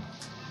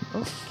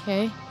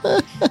 Okay.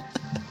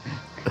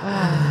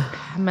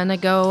 I'm gonna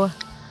go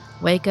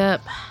wake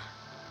up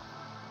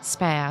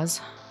Spaz.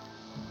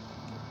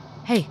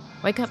 Hey,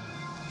 wake up.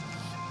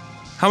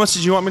 How much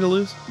did you want me to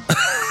lose?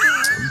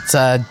 It's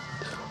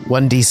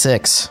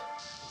 1d6.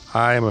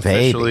 I am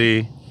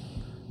officially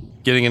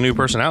getting a new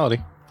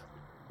personality.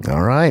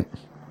 All right.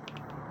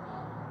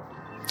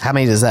 How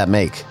many does that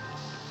make?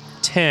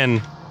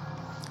 10.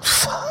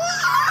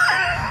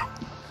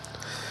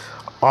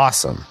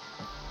 Awesome.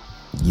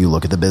 You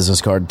look at the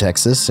business card,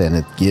 Texas, and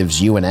it gives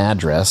you an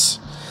address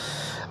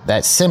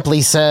that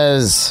simply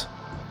says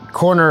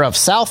corner of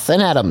South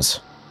and Adams.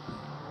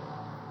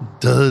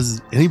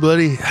 Does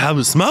anybody have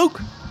a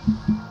smoke?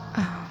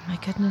 Oh my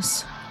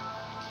goodness.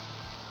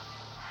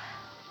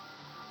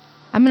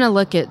 I'm gonna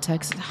look at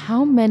Texas.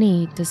 How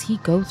many does he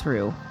go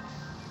through?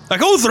 I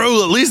go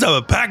through at least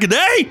a pack a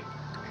day.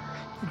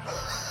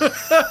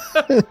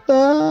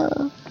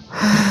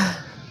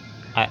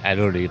 I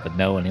don't even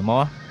know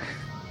anymore.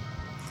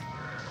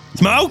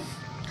 Smoke?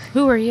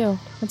 Who are you?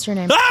 What's your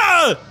name?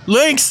 Ah!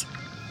 Lynx!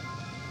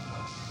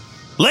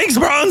 Lynx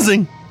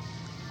bronzing!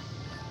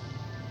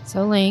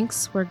 So,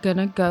 Lynx, we're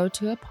gonna go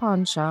to a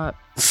pawn shop.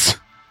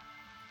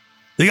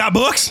 You got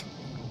books?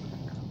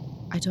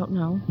 I don't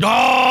know.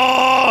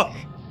 Oh!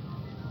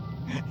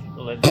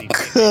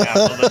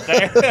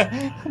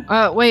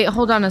 Wait,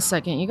 hold on a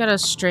second. You got a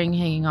string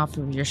hanging off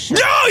of your shirt.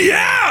 Oh,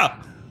 yeah!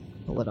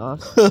 Pull it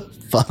off. For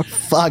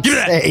fuck's Give me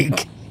that.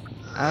 sake.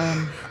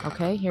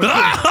 Okay, here we go.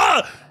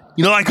 Ah!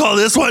 You know what I call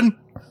this one?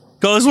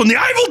 Call this one the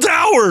Eiffel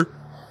Tower!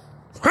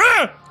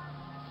 Huh?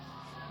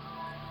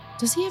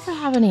 Does he ever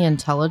have any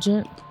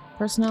intelligent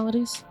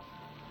personalities?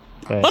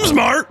 I'm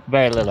smart!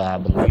 Very little, I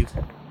believe.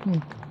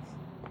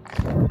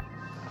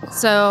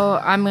 So,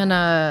 I'm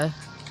gonna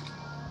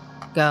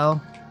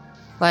go.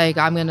 Like,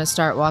 I'm gonna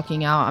start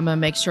walking out. I'm gonna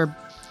make sure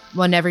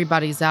when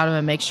everybody's out, I'm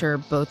gonna make sure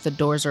both the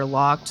doors are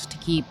locked to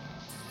keep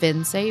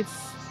Finn safe.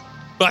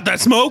 Got that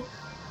smoke?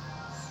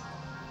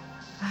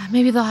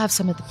 Maybe they'll have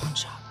some at the pawn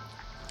shop.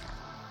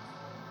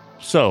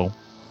 So,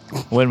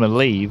 when we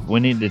leave, we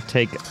need to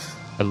take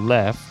a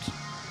left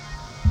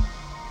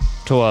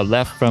to our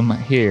left from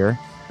here,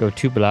 go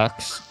 2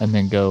 blocks, and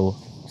then go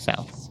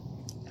south.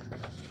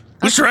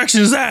 Which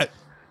direction is that?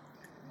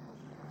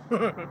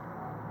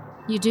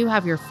 You do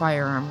have your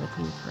firearm with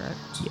you, correct?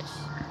 Yes.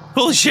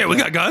 Holy shit, we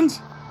got guns?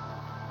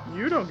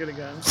 You don't get a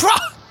gun.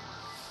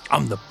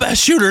 I'm the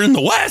best shooter in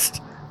the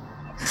West!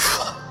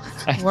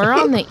 We're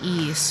on the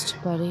east,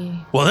 buddy.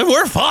 Well, then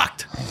we're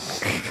fucked.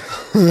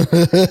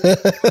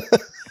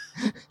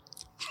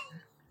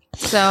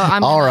 So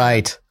I'm All gonna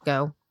right.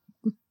 go.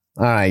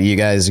 All right, you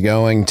guys are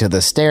going to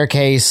the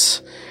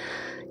staircase.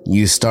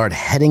 You start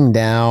heading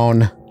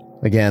down.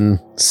 Again,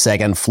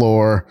 second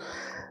floor.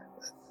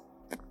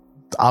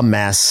 A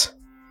mess.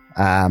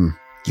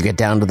 You get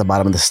down to the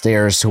bottom of the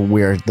stairs to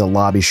where the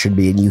lobby should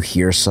be, and you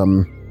hear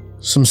some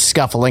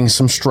scuffling,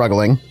 some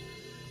struggling.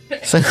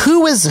 So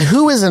who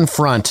is in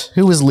front?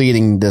 Who is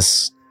leading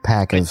this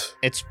pack of...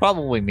 It's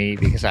probably me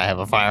because I have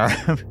a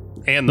firearm.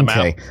 And the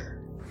map.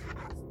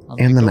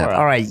 And the map.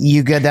 All right,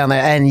 you go down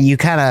there and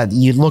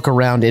you look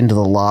around into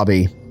the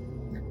lobby,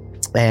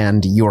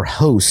 and your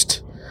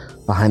host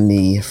behind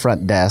the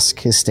front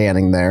desk is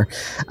standing there.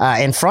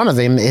 In front of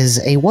him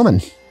is a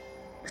woman,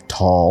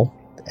 tall,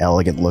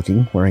 elegant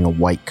looking, wearing a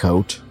white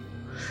coat.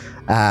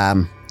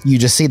 You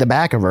just see the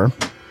back of her,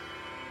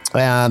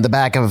 the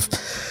back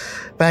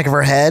of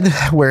her head,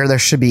 where there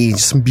should be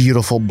some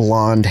beautiful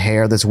blonde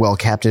hair that's well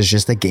kept, is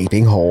just a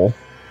gaping hole.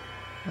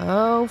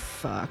 Oh,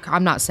 fuck.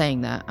 I'm not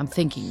saying that. I'm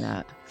thinking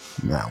that.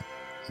 No.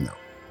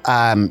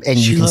 And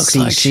you can see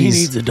like she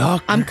needs a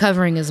doctor. I'm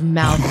covering his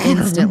mouth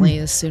instantly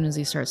as soon as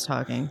he starts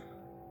talking.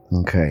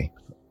 Okay.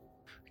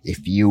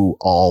 If you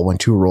all want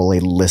to roll a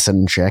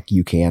listen check,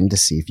 you can, to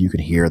see if you can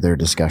hear their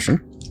discussion.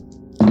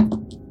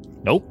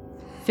 Nope.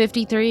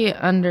 53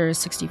 under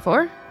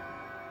 64.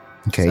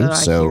 Okay,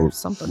 so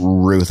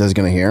Ruth is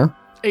going to hear.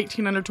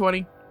 18 under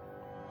 20.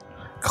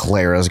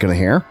 Clara's going to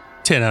hear.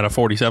 10 out of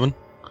 47.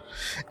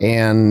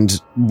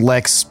 And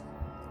Lex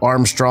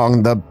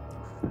Armstrong, the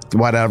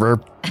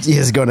whatever,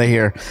 is going to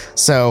hear.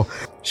 So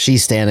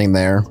she's standing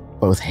there,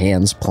 both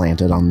hands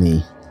planted on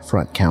the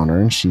front counter,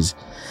 and she's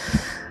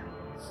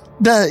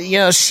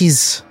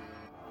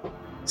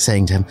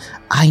saying to him,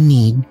 I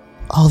need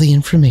all the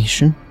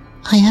information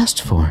I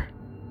asked for.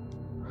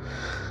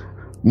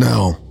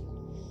 No,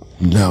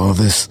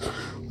 this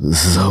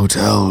is a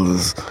hotel.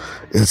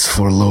 It's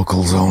for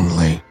locals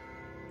only.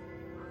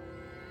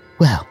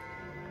 Well,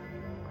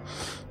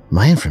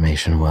 my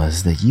information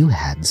was that you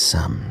had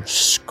some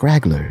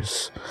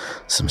scragglers,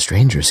 some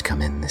strangers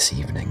come in this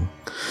evening.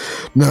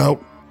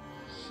 No,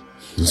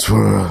 it's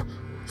for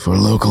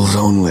locals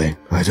only.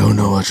 I don't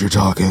know what you're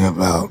talking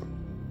about.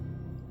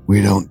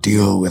 We don't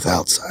deal with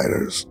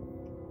outsiders.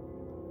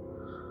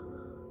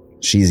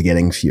 She's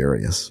getting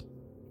furious.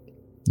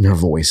 Her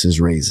voice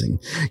is raising.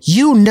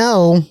 You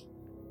know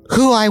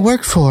who I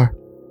work for.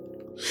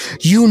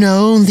 You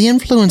know the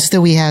influence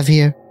that we have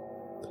here.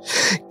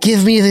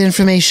 Give me the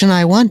information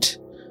I want.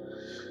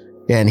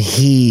 And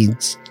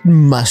he's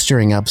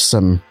mustering up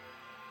some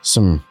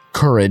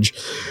courage.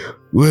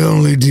 We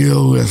only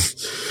deal with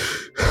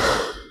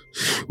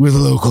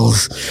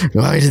locals.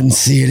 I didn't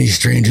see any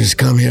strangers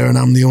come here, and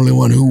I'm the only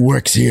one who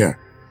works here.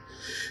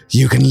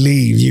 You can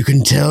leave. You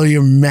can tell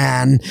your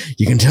man,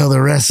 you can tell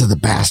the rest of the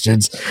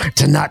bastards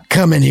to not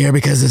come in here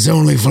because it's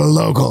only for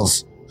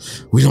locals.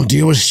 We don't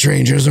deal with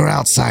strangers or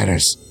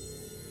outsiders.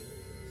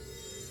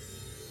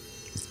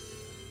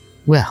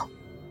 Well,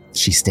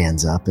 she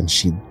stands up and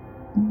she,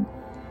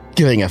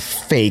 giving a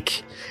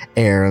fake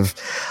air of,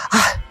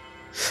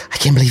 I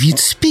can't believe you'd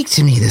speak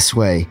to me this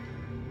way.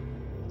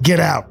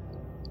 Get out.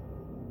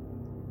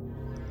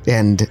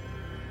 And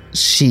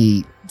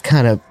she's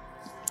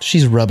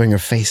rubbing her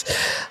face.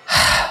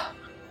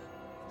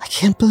 I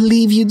can't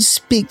believe you'd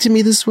speak to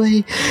me this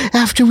way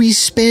after we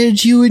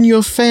spared you and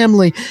your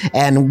family.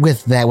 And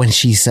with that, when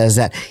she says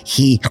that,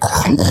 he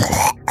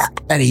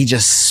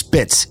just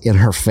spits in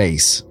her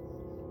face.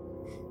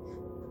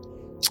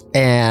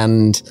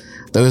 And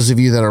those of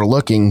you that are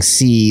looking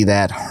see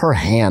that her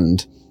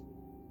hand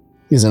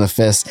is in a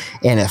fist,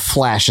 and it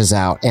flashes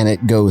out, and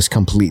it goes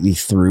completely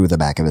through the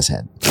back of his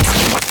head.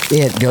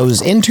 It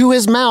goes into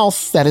his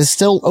mouth that is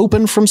still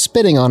open from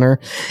spitting on her,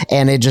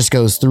 and it just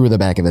goes through the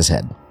back of his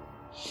head.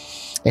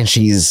 And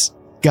she's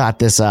got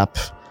this up,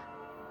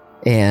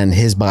 and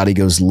his body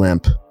goes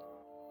limp,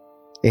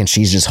 and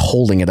she's just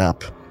holding it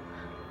up.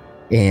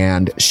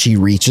 And she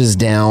reaches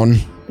down,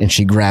 and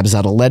she grabs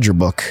out a ledger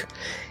book,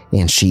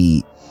 and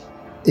she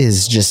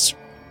is just,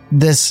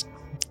 this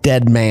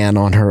dead man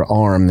on her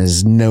arm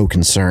is no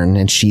concern,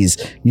 and she's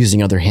using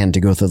her other hand to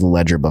go through the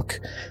ledger book.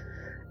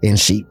 And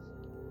she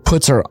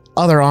puts her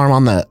other arm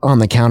on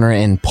the counter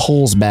and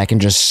pulls back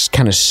and just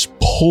kind of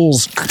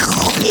pulls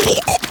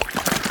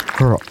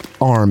her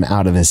arm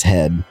out of his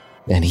head,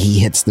 and he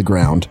hits the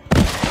ground.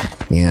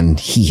 And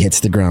he hits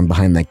the ground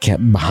behind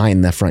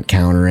the front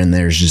counter, and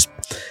there's just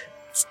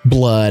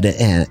blood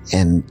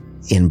and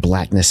in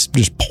blackness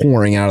just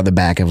pouring out of the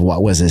back of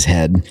what was his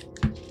head.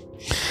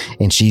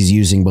 And she's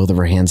using both of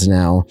her hands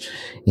now,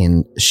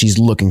 and she's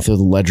looking through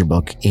the ledger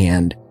book,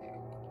 and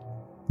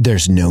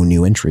there's no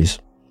new entries.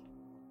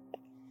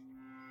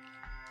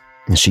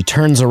 And she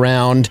turns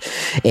around,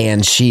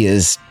 and she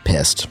is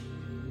pissed,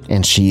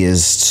 and she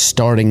is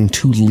starting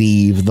to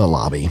leave the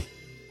lobby.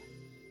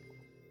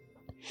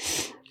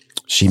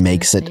 She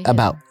makes it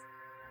about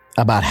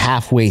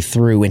halfway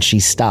through, and she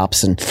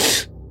stops, and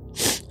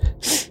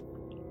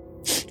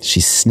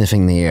she's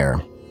sniffing the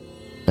air.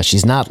 But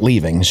she's not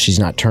leaving. She's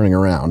not turning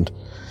around.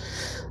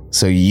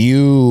 So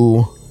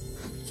you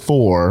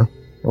four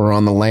are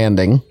on the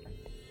landing.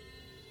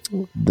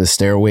 The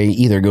stairway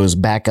either goes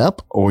back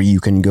up, or you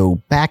can go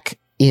back.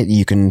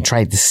 You can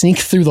try to sneak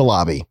through the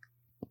lobby.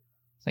 I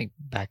think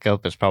back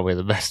up is probably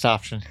the best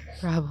option.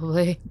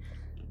 Probably.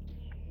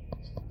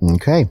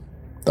 Okay.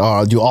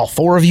 Do all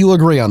four of you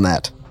agree on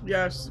that?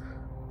 Yes.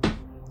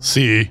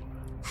 See.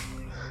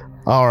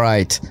 All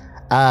right.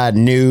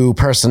 New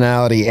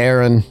personality,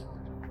 Aaron.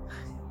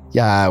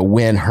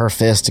 when her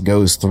fist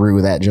goes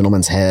through that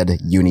gentleman's head,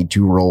 you need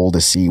to roll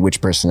to see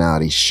which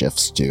personality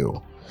shifts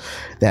to.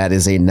 That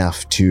is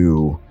enough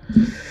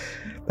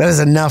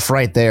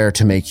right there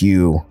to make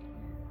you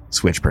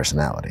switch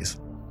personalities.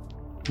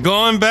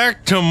 Going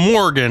back to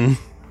Morgan.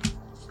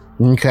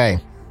 Okay.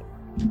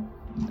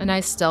 And I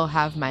still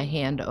have my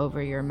hand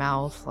over your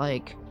mouth,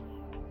 like...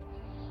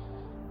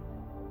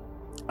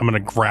 I'm going to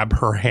grab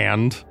her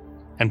hand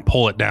and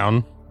pull it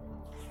down.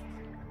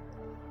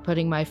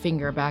 Putting my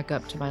finger back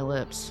up to my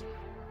lips.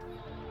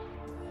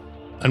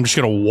 I'm just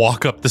going to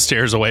walk up the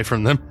stairs away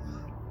from them.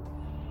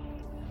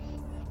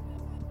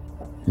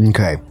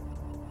 Okay.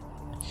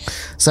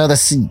 So the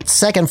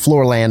second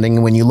floor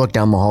landing, when you look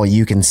down the hall,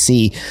 you can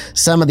see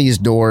some of these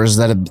doors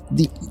that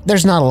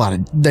there's not a lot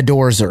of, the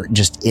doors are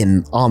just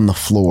on the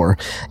floor,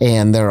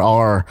 and there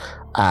are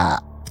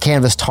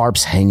canvas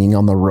tarps hanging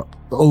on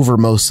over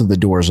most of the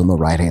doors on the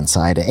right-hand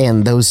side,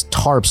 and those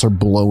tarps are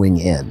blowing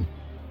in.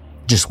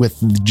 Just with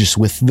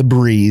the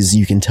breeze,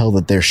 you can tell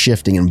that they're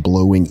shifting and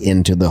blowing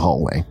into the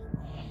hallway.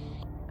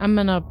 I'm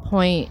gonna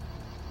point,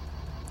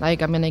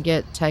 like I'm gonna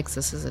get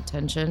Texas's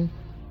attention.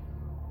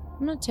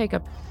 I'm gonna take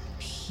a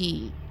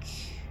peek.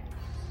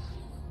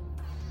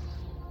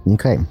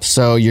 Okay,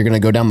 so you're gonna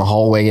go down the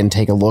hallway and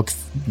take a look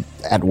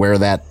at where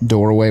that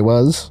doorway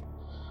was?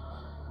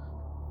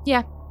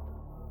 Yeah.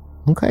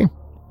 Okay.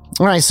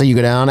 All right, so you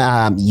go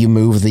down, you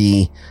move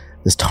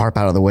this tarp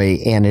out of the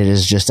way, and it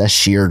is just a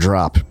sheer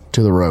drop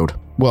to the road.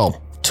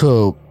 Well,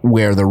 to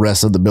where the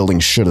rest of the building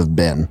should have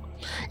been.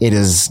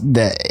 It's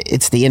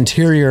the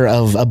interior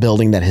of a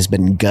building that has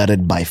been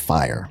gutted by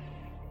fire.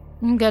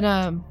 I'm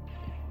gonna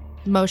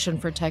motion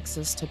for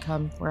Texas to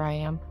come where I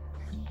am.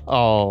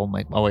 I'll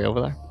make my way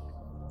over there.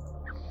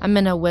 I'm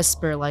gonna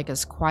whisper like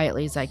as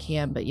quietly as I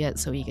can, but yet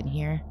so he can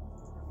hear.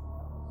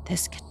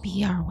 This could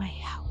be our way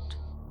out.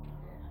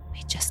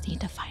 We just need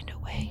to find a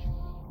way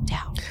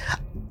down.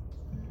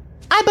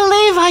 I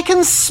believe I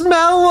can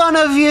smell one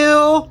of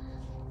you.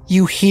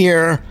 You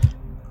hear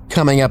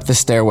coming up the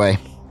stairway.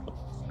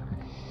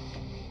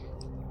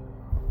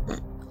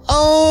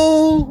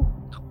 Oh,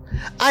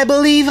 I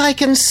believe I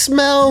can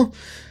smell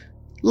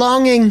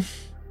longing,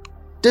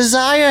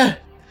 desire,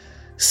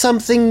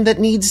 something that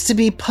needs to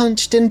be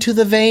punched into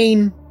the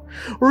vein.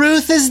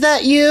 Ruth, is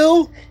that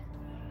you?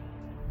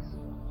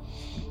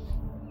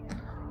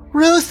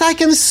 Ruth, I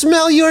can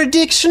smell your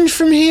addiction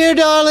from here,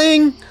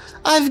 darling.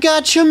 I've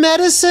got your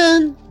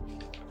medicine.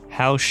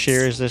 How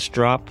sheer is this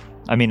drop?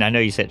 I mean, I know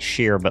you said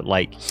sheer, but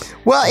like...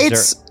 Well,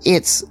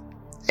 it's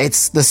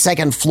the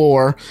second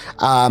floor.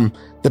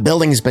 The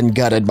building's been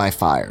gutted by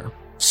fire.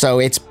 So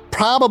it's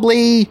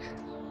probably,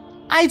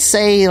 I'd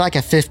say, like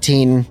a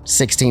 15,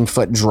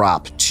 16-foot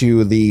drop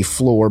to the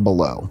floor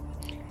below.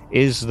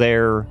 Is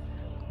there,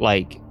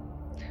 like...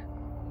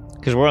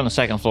 Because we're on the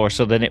second floor,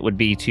 so then it would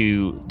be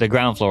to... The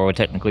ground floor would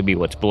technically be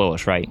what's below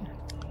us, right?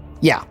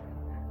 Yeah.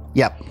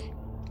 Yep.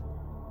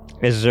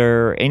 Is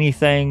there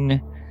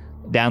anything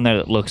down there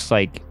that looks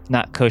like,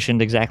 not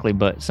cushioned exactly,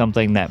 but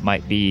something that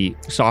might be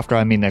softer?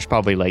 I mean, there's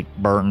probably like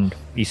burned,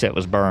 you said it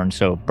was burned,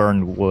 so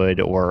burned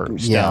wood or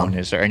stone. Yeah.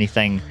 Is there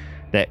anything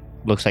that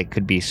looks like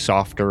could be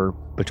softer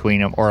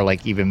between them, or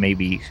like even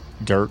maybe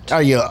dirt?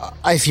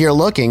 If you're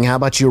looking, how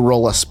about you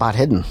roll a spot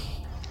hidden?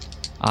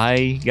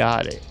 I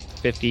got it.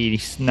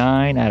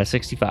 59 out of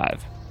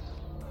 65.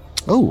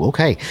 Oh,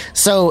 okay.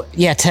 So,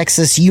 yeah,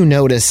 Texas, you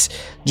notice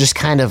just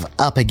kind of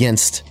up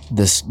against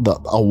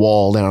a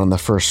wall down on the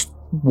first,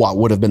 what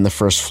would have been the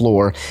first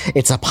floor.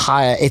 It's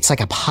like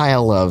a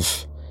pile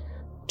of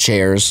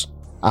chairs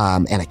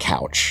and a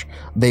couch.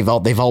 They've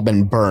all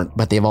been burnt,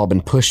 but they've all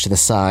been pushed to the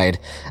side,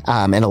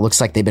 and it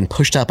looks like they've been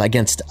pushed up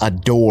against a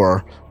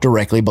door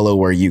directly below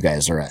where you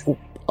guys are at,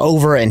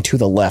 over and to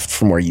the left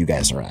from where you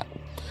guys are at.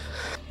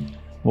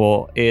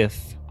 Well,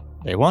 if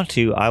they want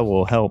to, I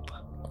will help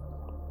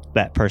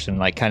that person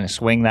like kind of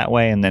swing that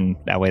way, and then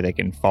that way they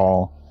can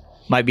fall.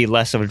 Might be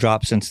less of a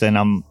drop since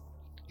then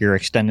you're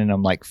extending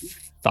them like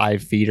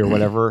 5 feet or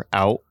whatever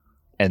out,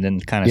 and then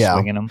kind of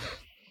swinging them.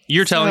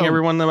 You're telling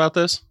everyone about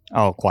this?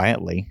 Oh,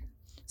 quietly.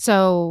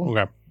 So,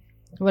 okay.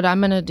 What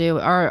I'm gonna do,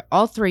 are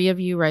all three of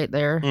you right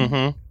there?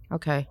 Mm-hmm.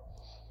 Okay.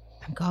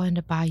 I'm going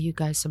to buy you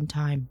guys some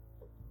time.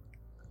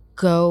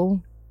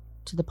 Go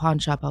to the pawn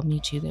shop. I'll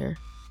meet you there.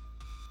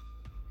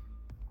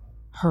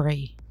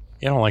 Hurry.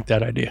 I don't like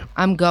that idea.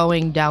 I'm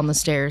going down the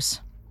stairs.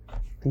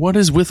 What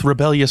is with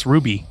rebellious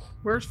Ruby?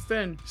 Where's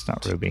Finn? It's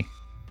not Ruby.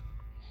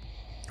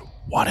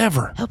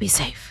 Whatever. He'll be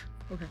safe.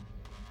 Okay.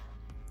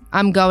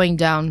 I'm going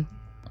down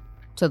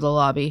to the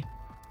lobby.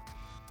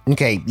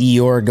 Okay,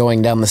 you're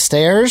going down the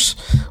stairs.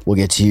 We'll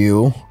get to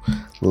you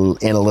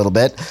in a little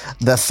bit.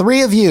 The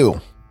three of you,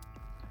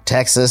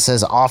 Texas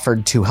has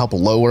offered to help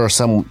lower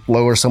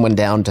someone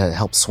down to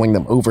help swing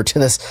them over to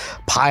this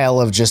pile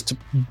of just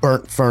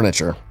burnt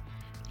furniture.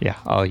 Yeah,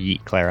 I'll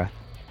yeet Clara.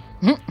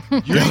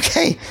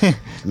 Okay.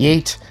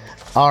 Yeet.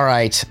 All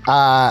right.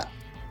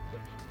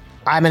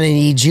 I'm going to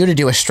need you to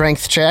do a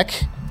strength check.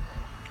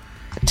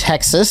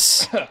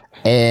 Texas.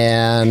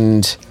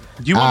 And...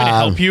 Do you want me to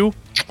help you?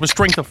 With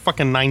strength of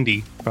fucking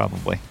 90.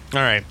 Probably. All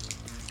right.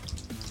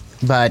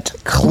 But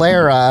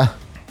Clara,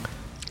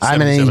 I'm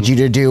going to need you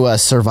to do a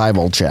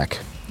survival check.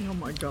 Oh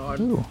my god.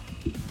 Ooh.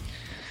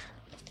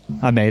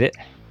 I made it.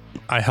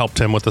 I helped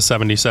him with a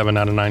 77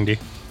 out of 90.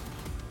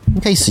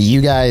 Okay, so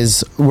you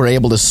guys were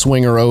able to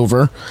swing her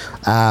over.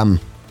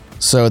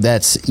 So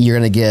you're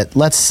going to get,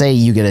 let's say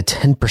you get a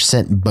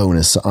 10%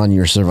 bonus on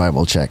your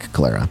survival check,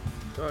 Clara.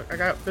 So I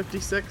got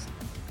 56.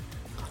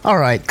 All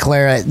right,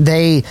 Clara,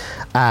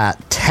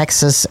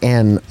 Texas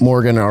and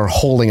Morgan are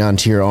holding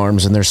onto your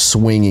arms and they're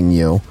swinging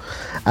you.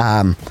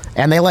 And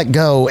they let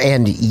go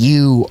and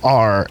you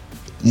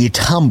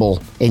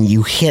tumble and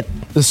you hit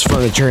this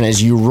furniture, and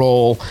as you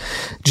roll,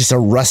 just a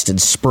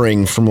rusted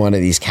spring from one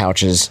of these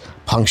couches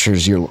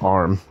punctures your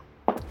arm.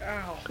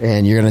 Ow.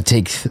 And you're going to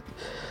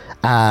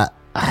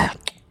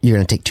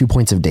take 2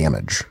 points of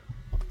damage.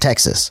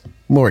 Texas,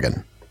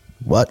 Morgan,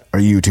 what are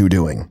you two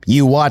doing?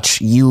 You watch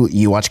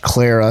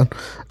Clara,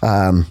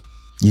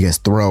 you guys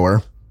throw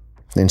her,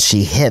 and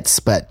she hits,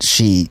 but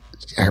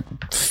her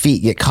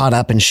feet get caught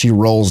up and she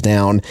rolls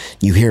down.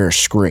 You hear her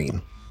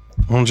scream.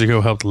 Why don't you go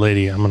help the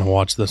lady? I'm going to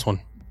watch this one.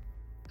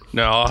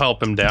 No, I'll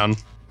help him down.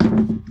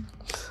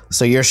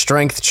 So your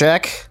strength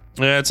check?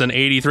 Yeah, it's an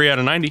 83 out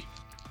of 90.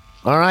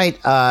 All right,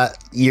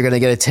 you're going to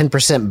get a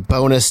 10%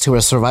 bonus to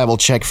a survival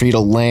check for you to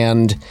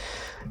land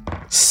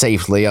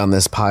safely on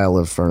this pile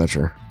of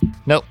furniture.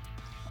 Nope.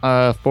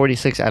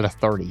 46 out of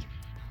 30.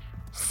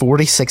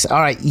 46. All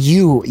right,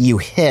 you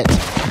hit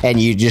and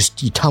you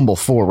tumble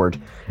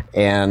forward,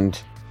 and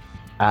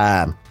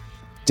a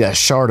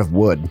shard of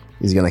wood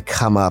is going to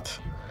come up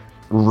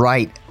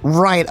right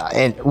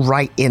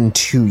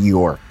into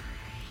your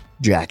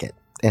jacket,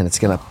 and it's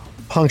going to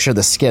puncture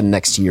the skin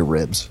next to your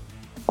ribs.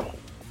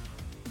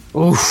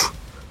 Oof.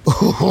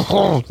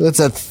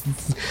 That's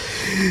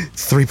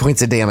 3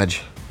 points of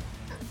damage.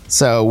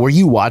 So, were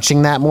you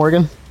watching that,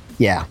 Morgan?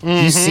 Yeah.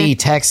 Mm-hmm. You see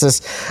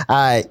Texas.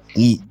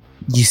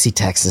 You see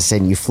Texas,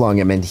 and you flung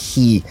him, and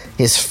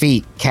his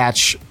feet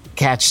catch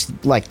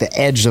like the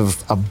edge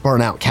of a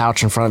burnout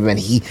couch in front of him, and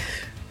he,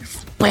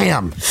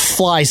 bam,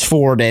 flies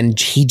forward, and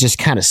he just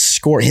kind of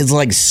his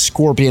legs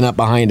scorpion up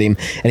behind him,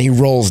 and he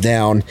rolls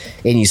down,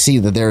 and you see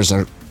that there's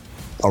a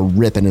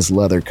rip in his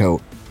leather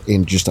coat,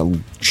 and just a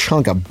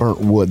chunk of burnt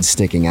wood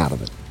sticking out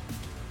of it.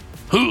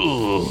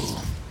 Ooh.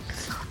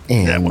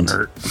 And that one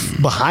hurt.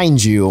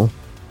 Behind you,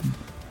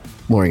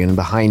 Morgan,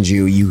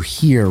 you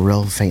hear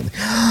real faintly,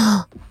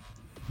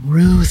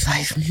 Ruth,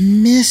 I've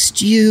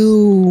missed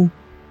you.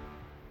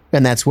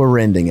 And that's where we're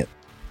ending it.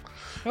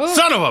 Ooh.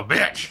 Son of a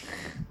bitch!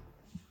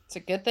 It's a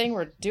good thing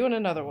we're doing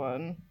another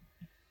one.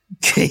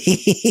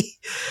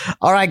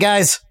 All right,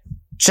 guys.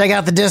 Check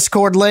out the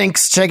Discord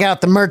links. Check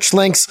out the merch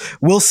links.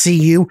 We'll see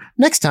you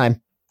next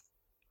time.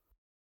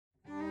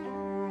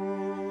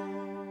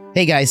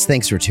 Hey guys,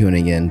 thanks for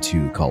tuning in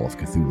to Call of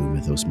Cthulhu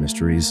Mythos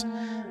Mysteries.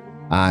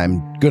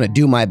 I'm going to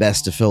do my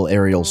best to fill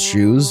Ariel's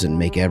shoes and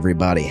make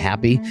everybody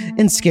happy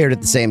and scared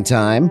at the same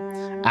time.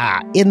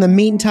 In the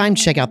meantime,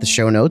 check out the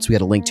show notes. We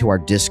had a link to our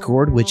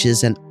Discord, which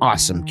is an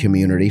awesome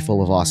community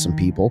full of awesome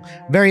people.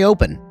 Very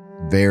open.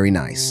 Very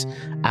nice.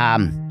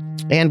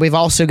 And we've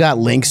also got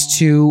links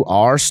to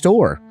our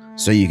store,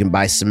 so you can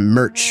buy some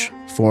merch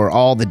for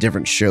all the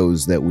different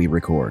shows that we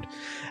record.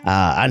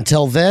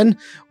 Until then,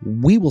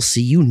 we will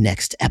see you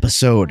next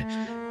episode.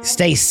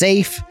 Stay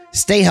safe,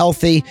 stay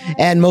healthy,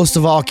 and most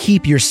of all,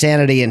 keep your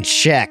sanity in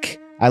check.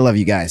 I love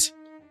you guys.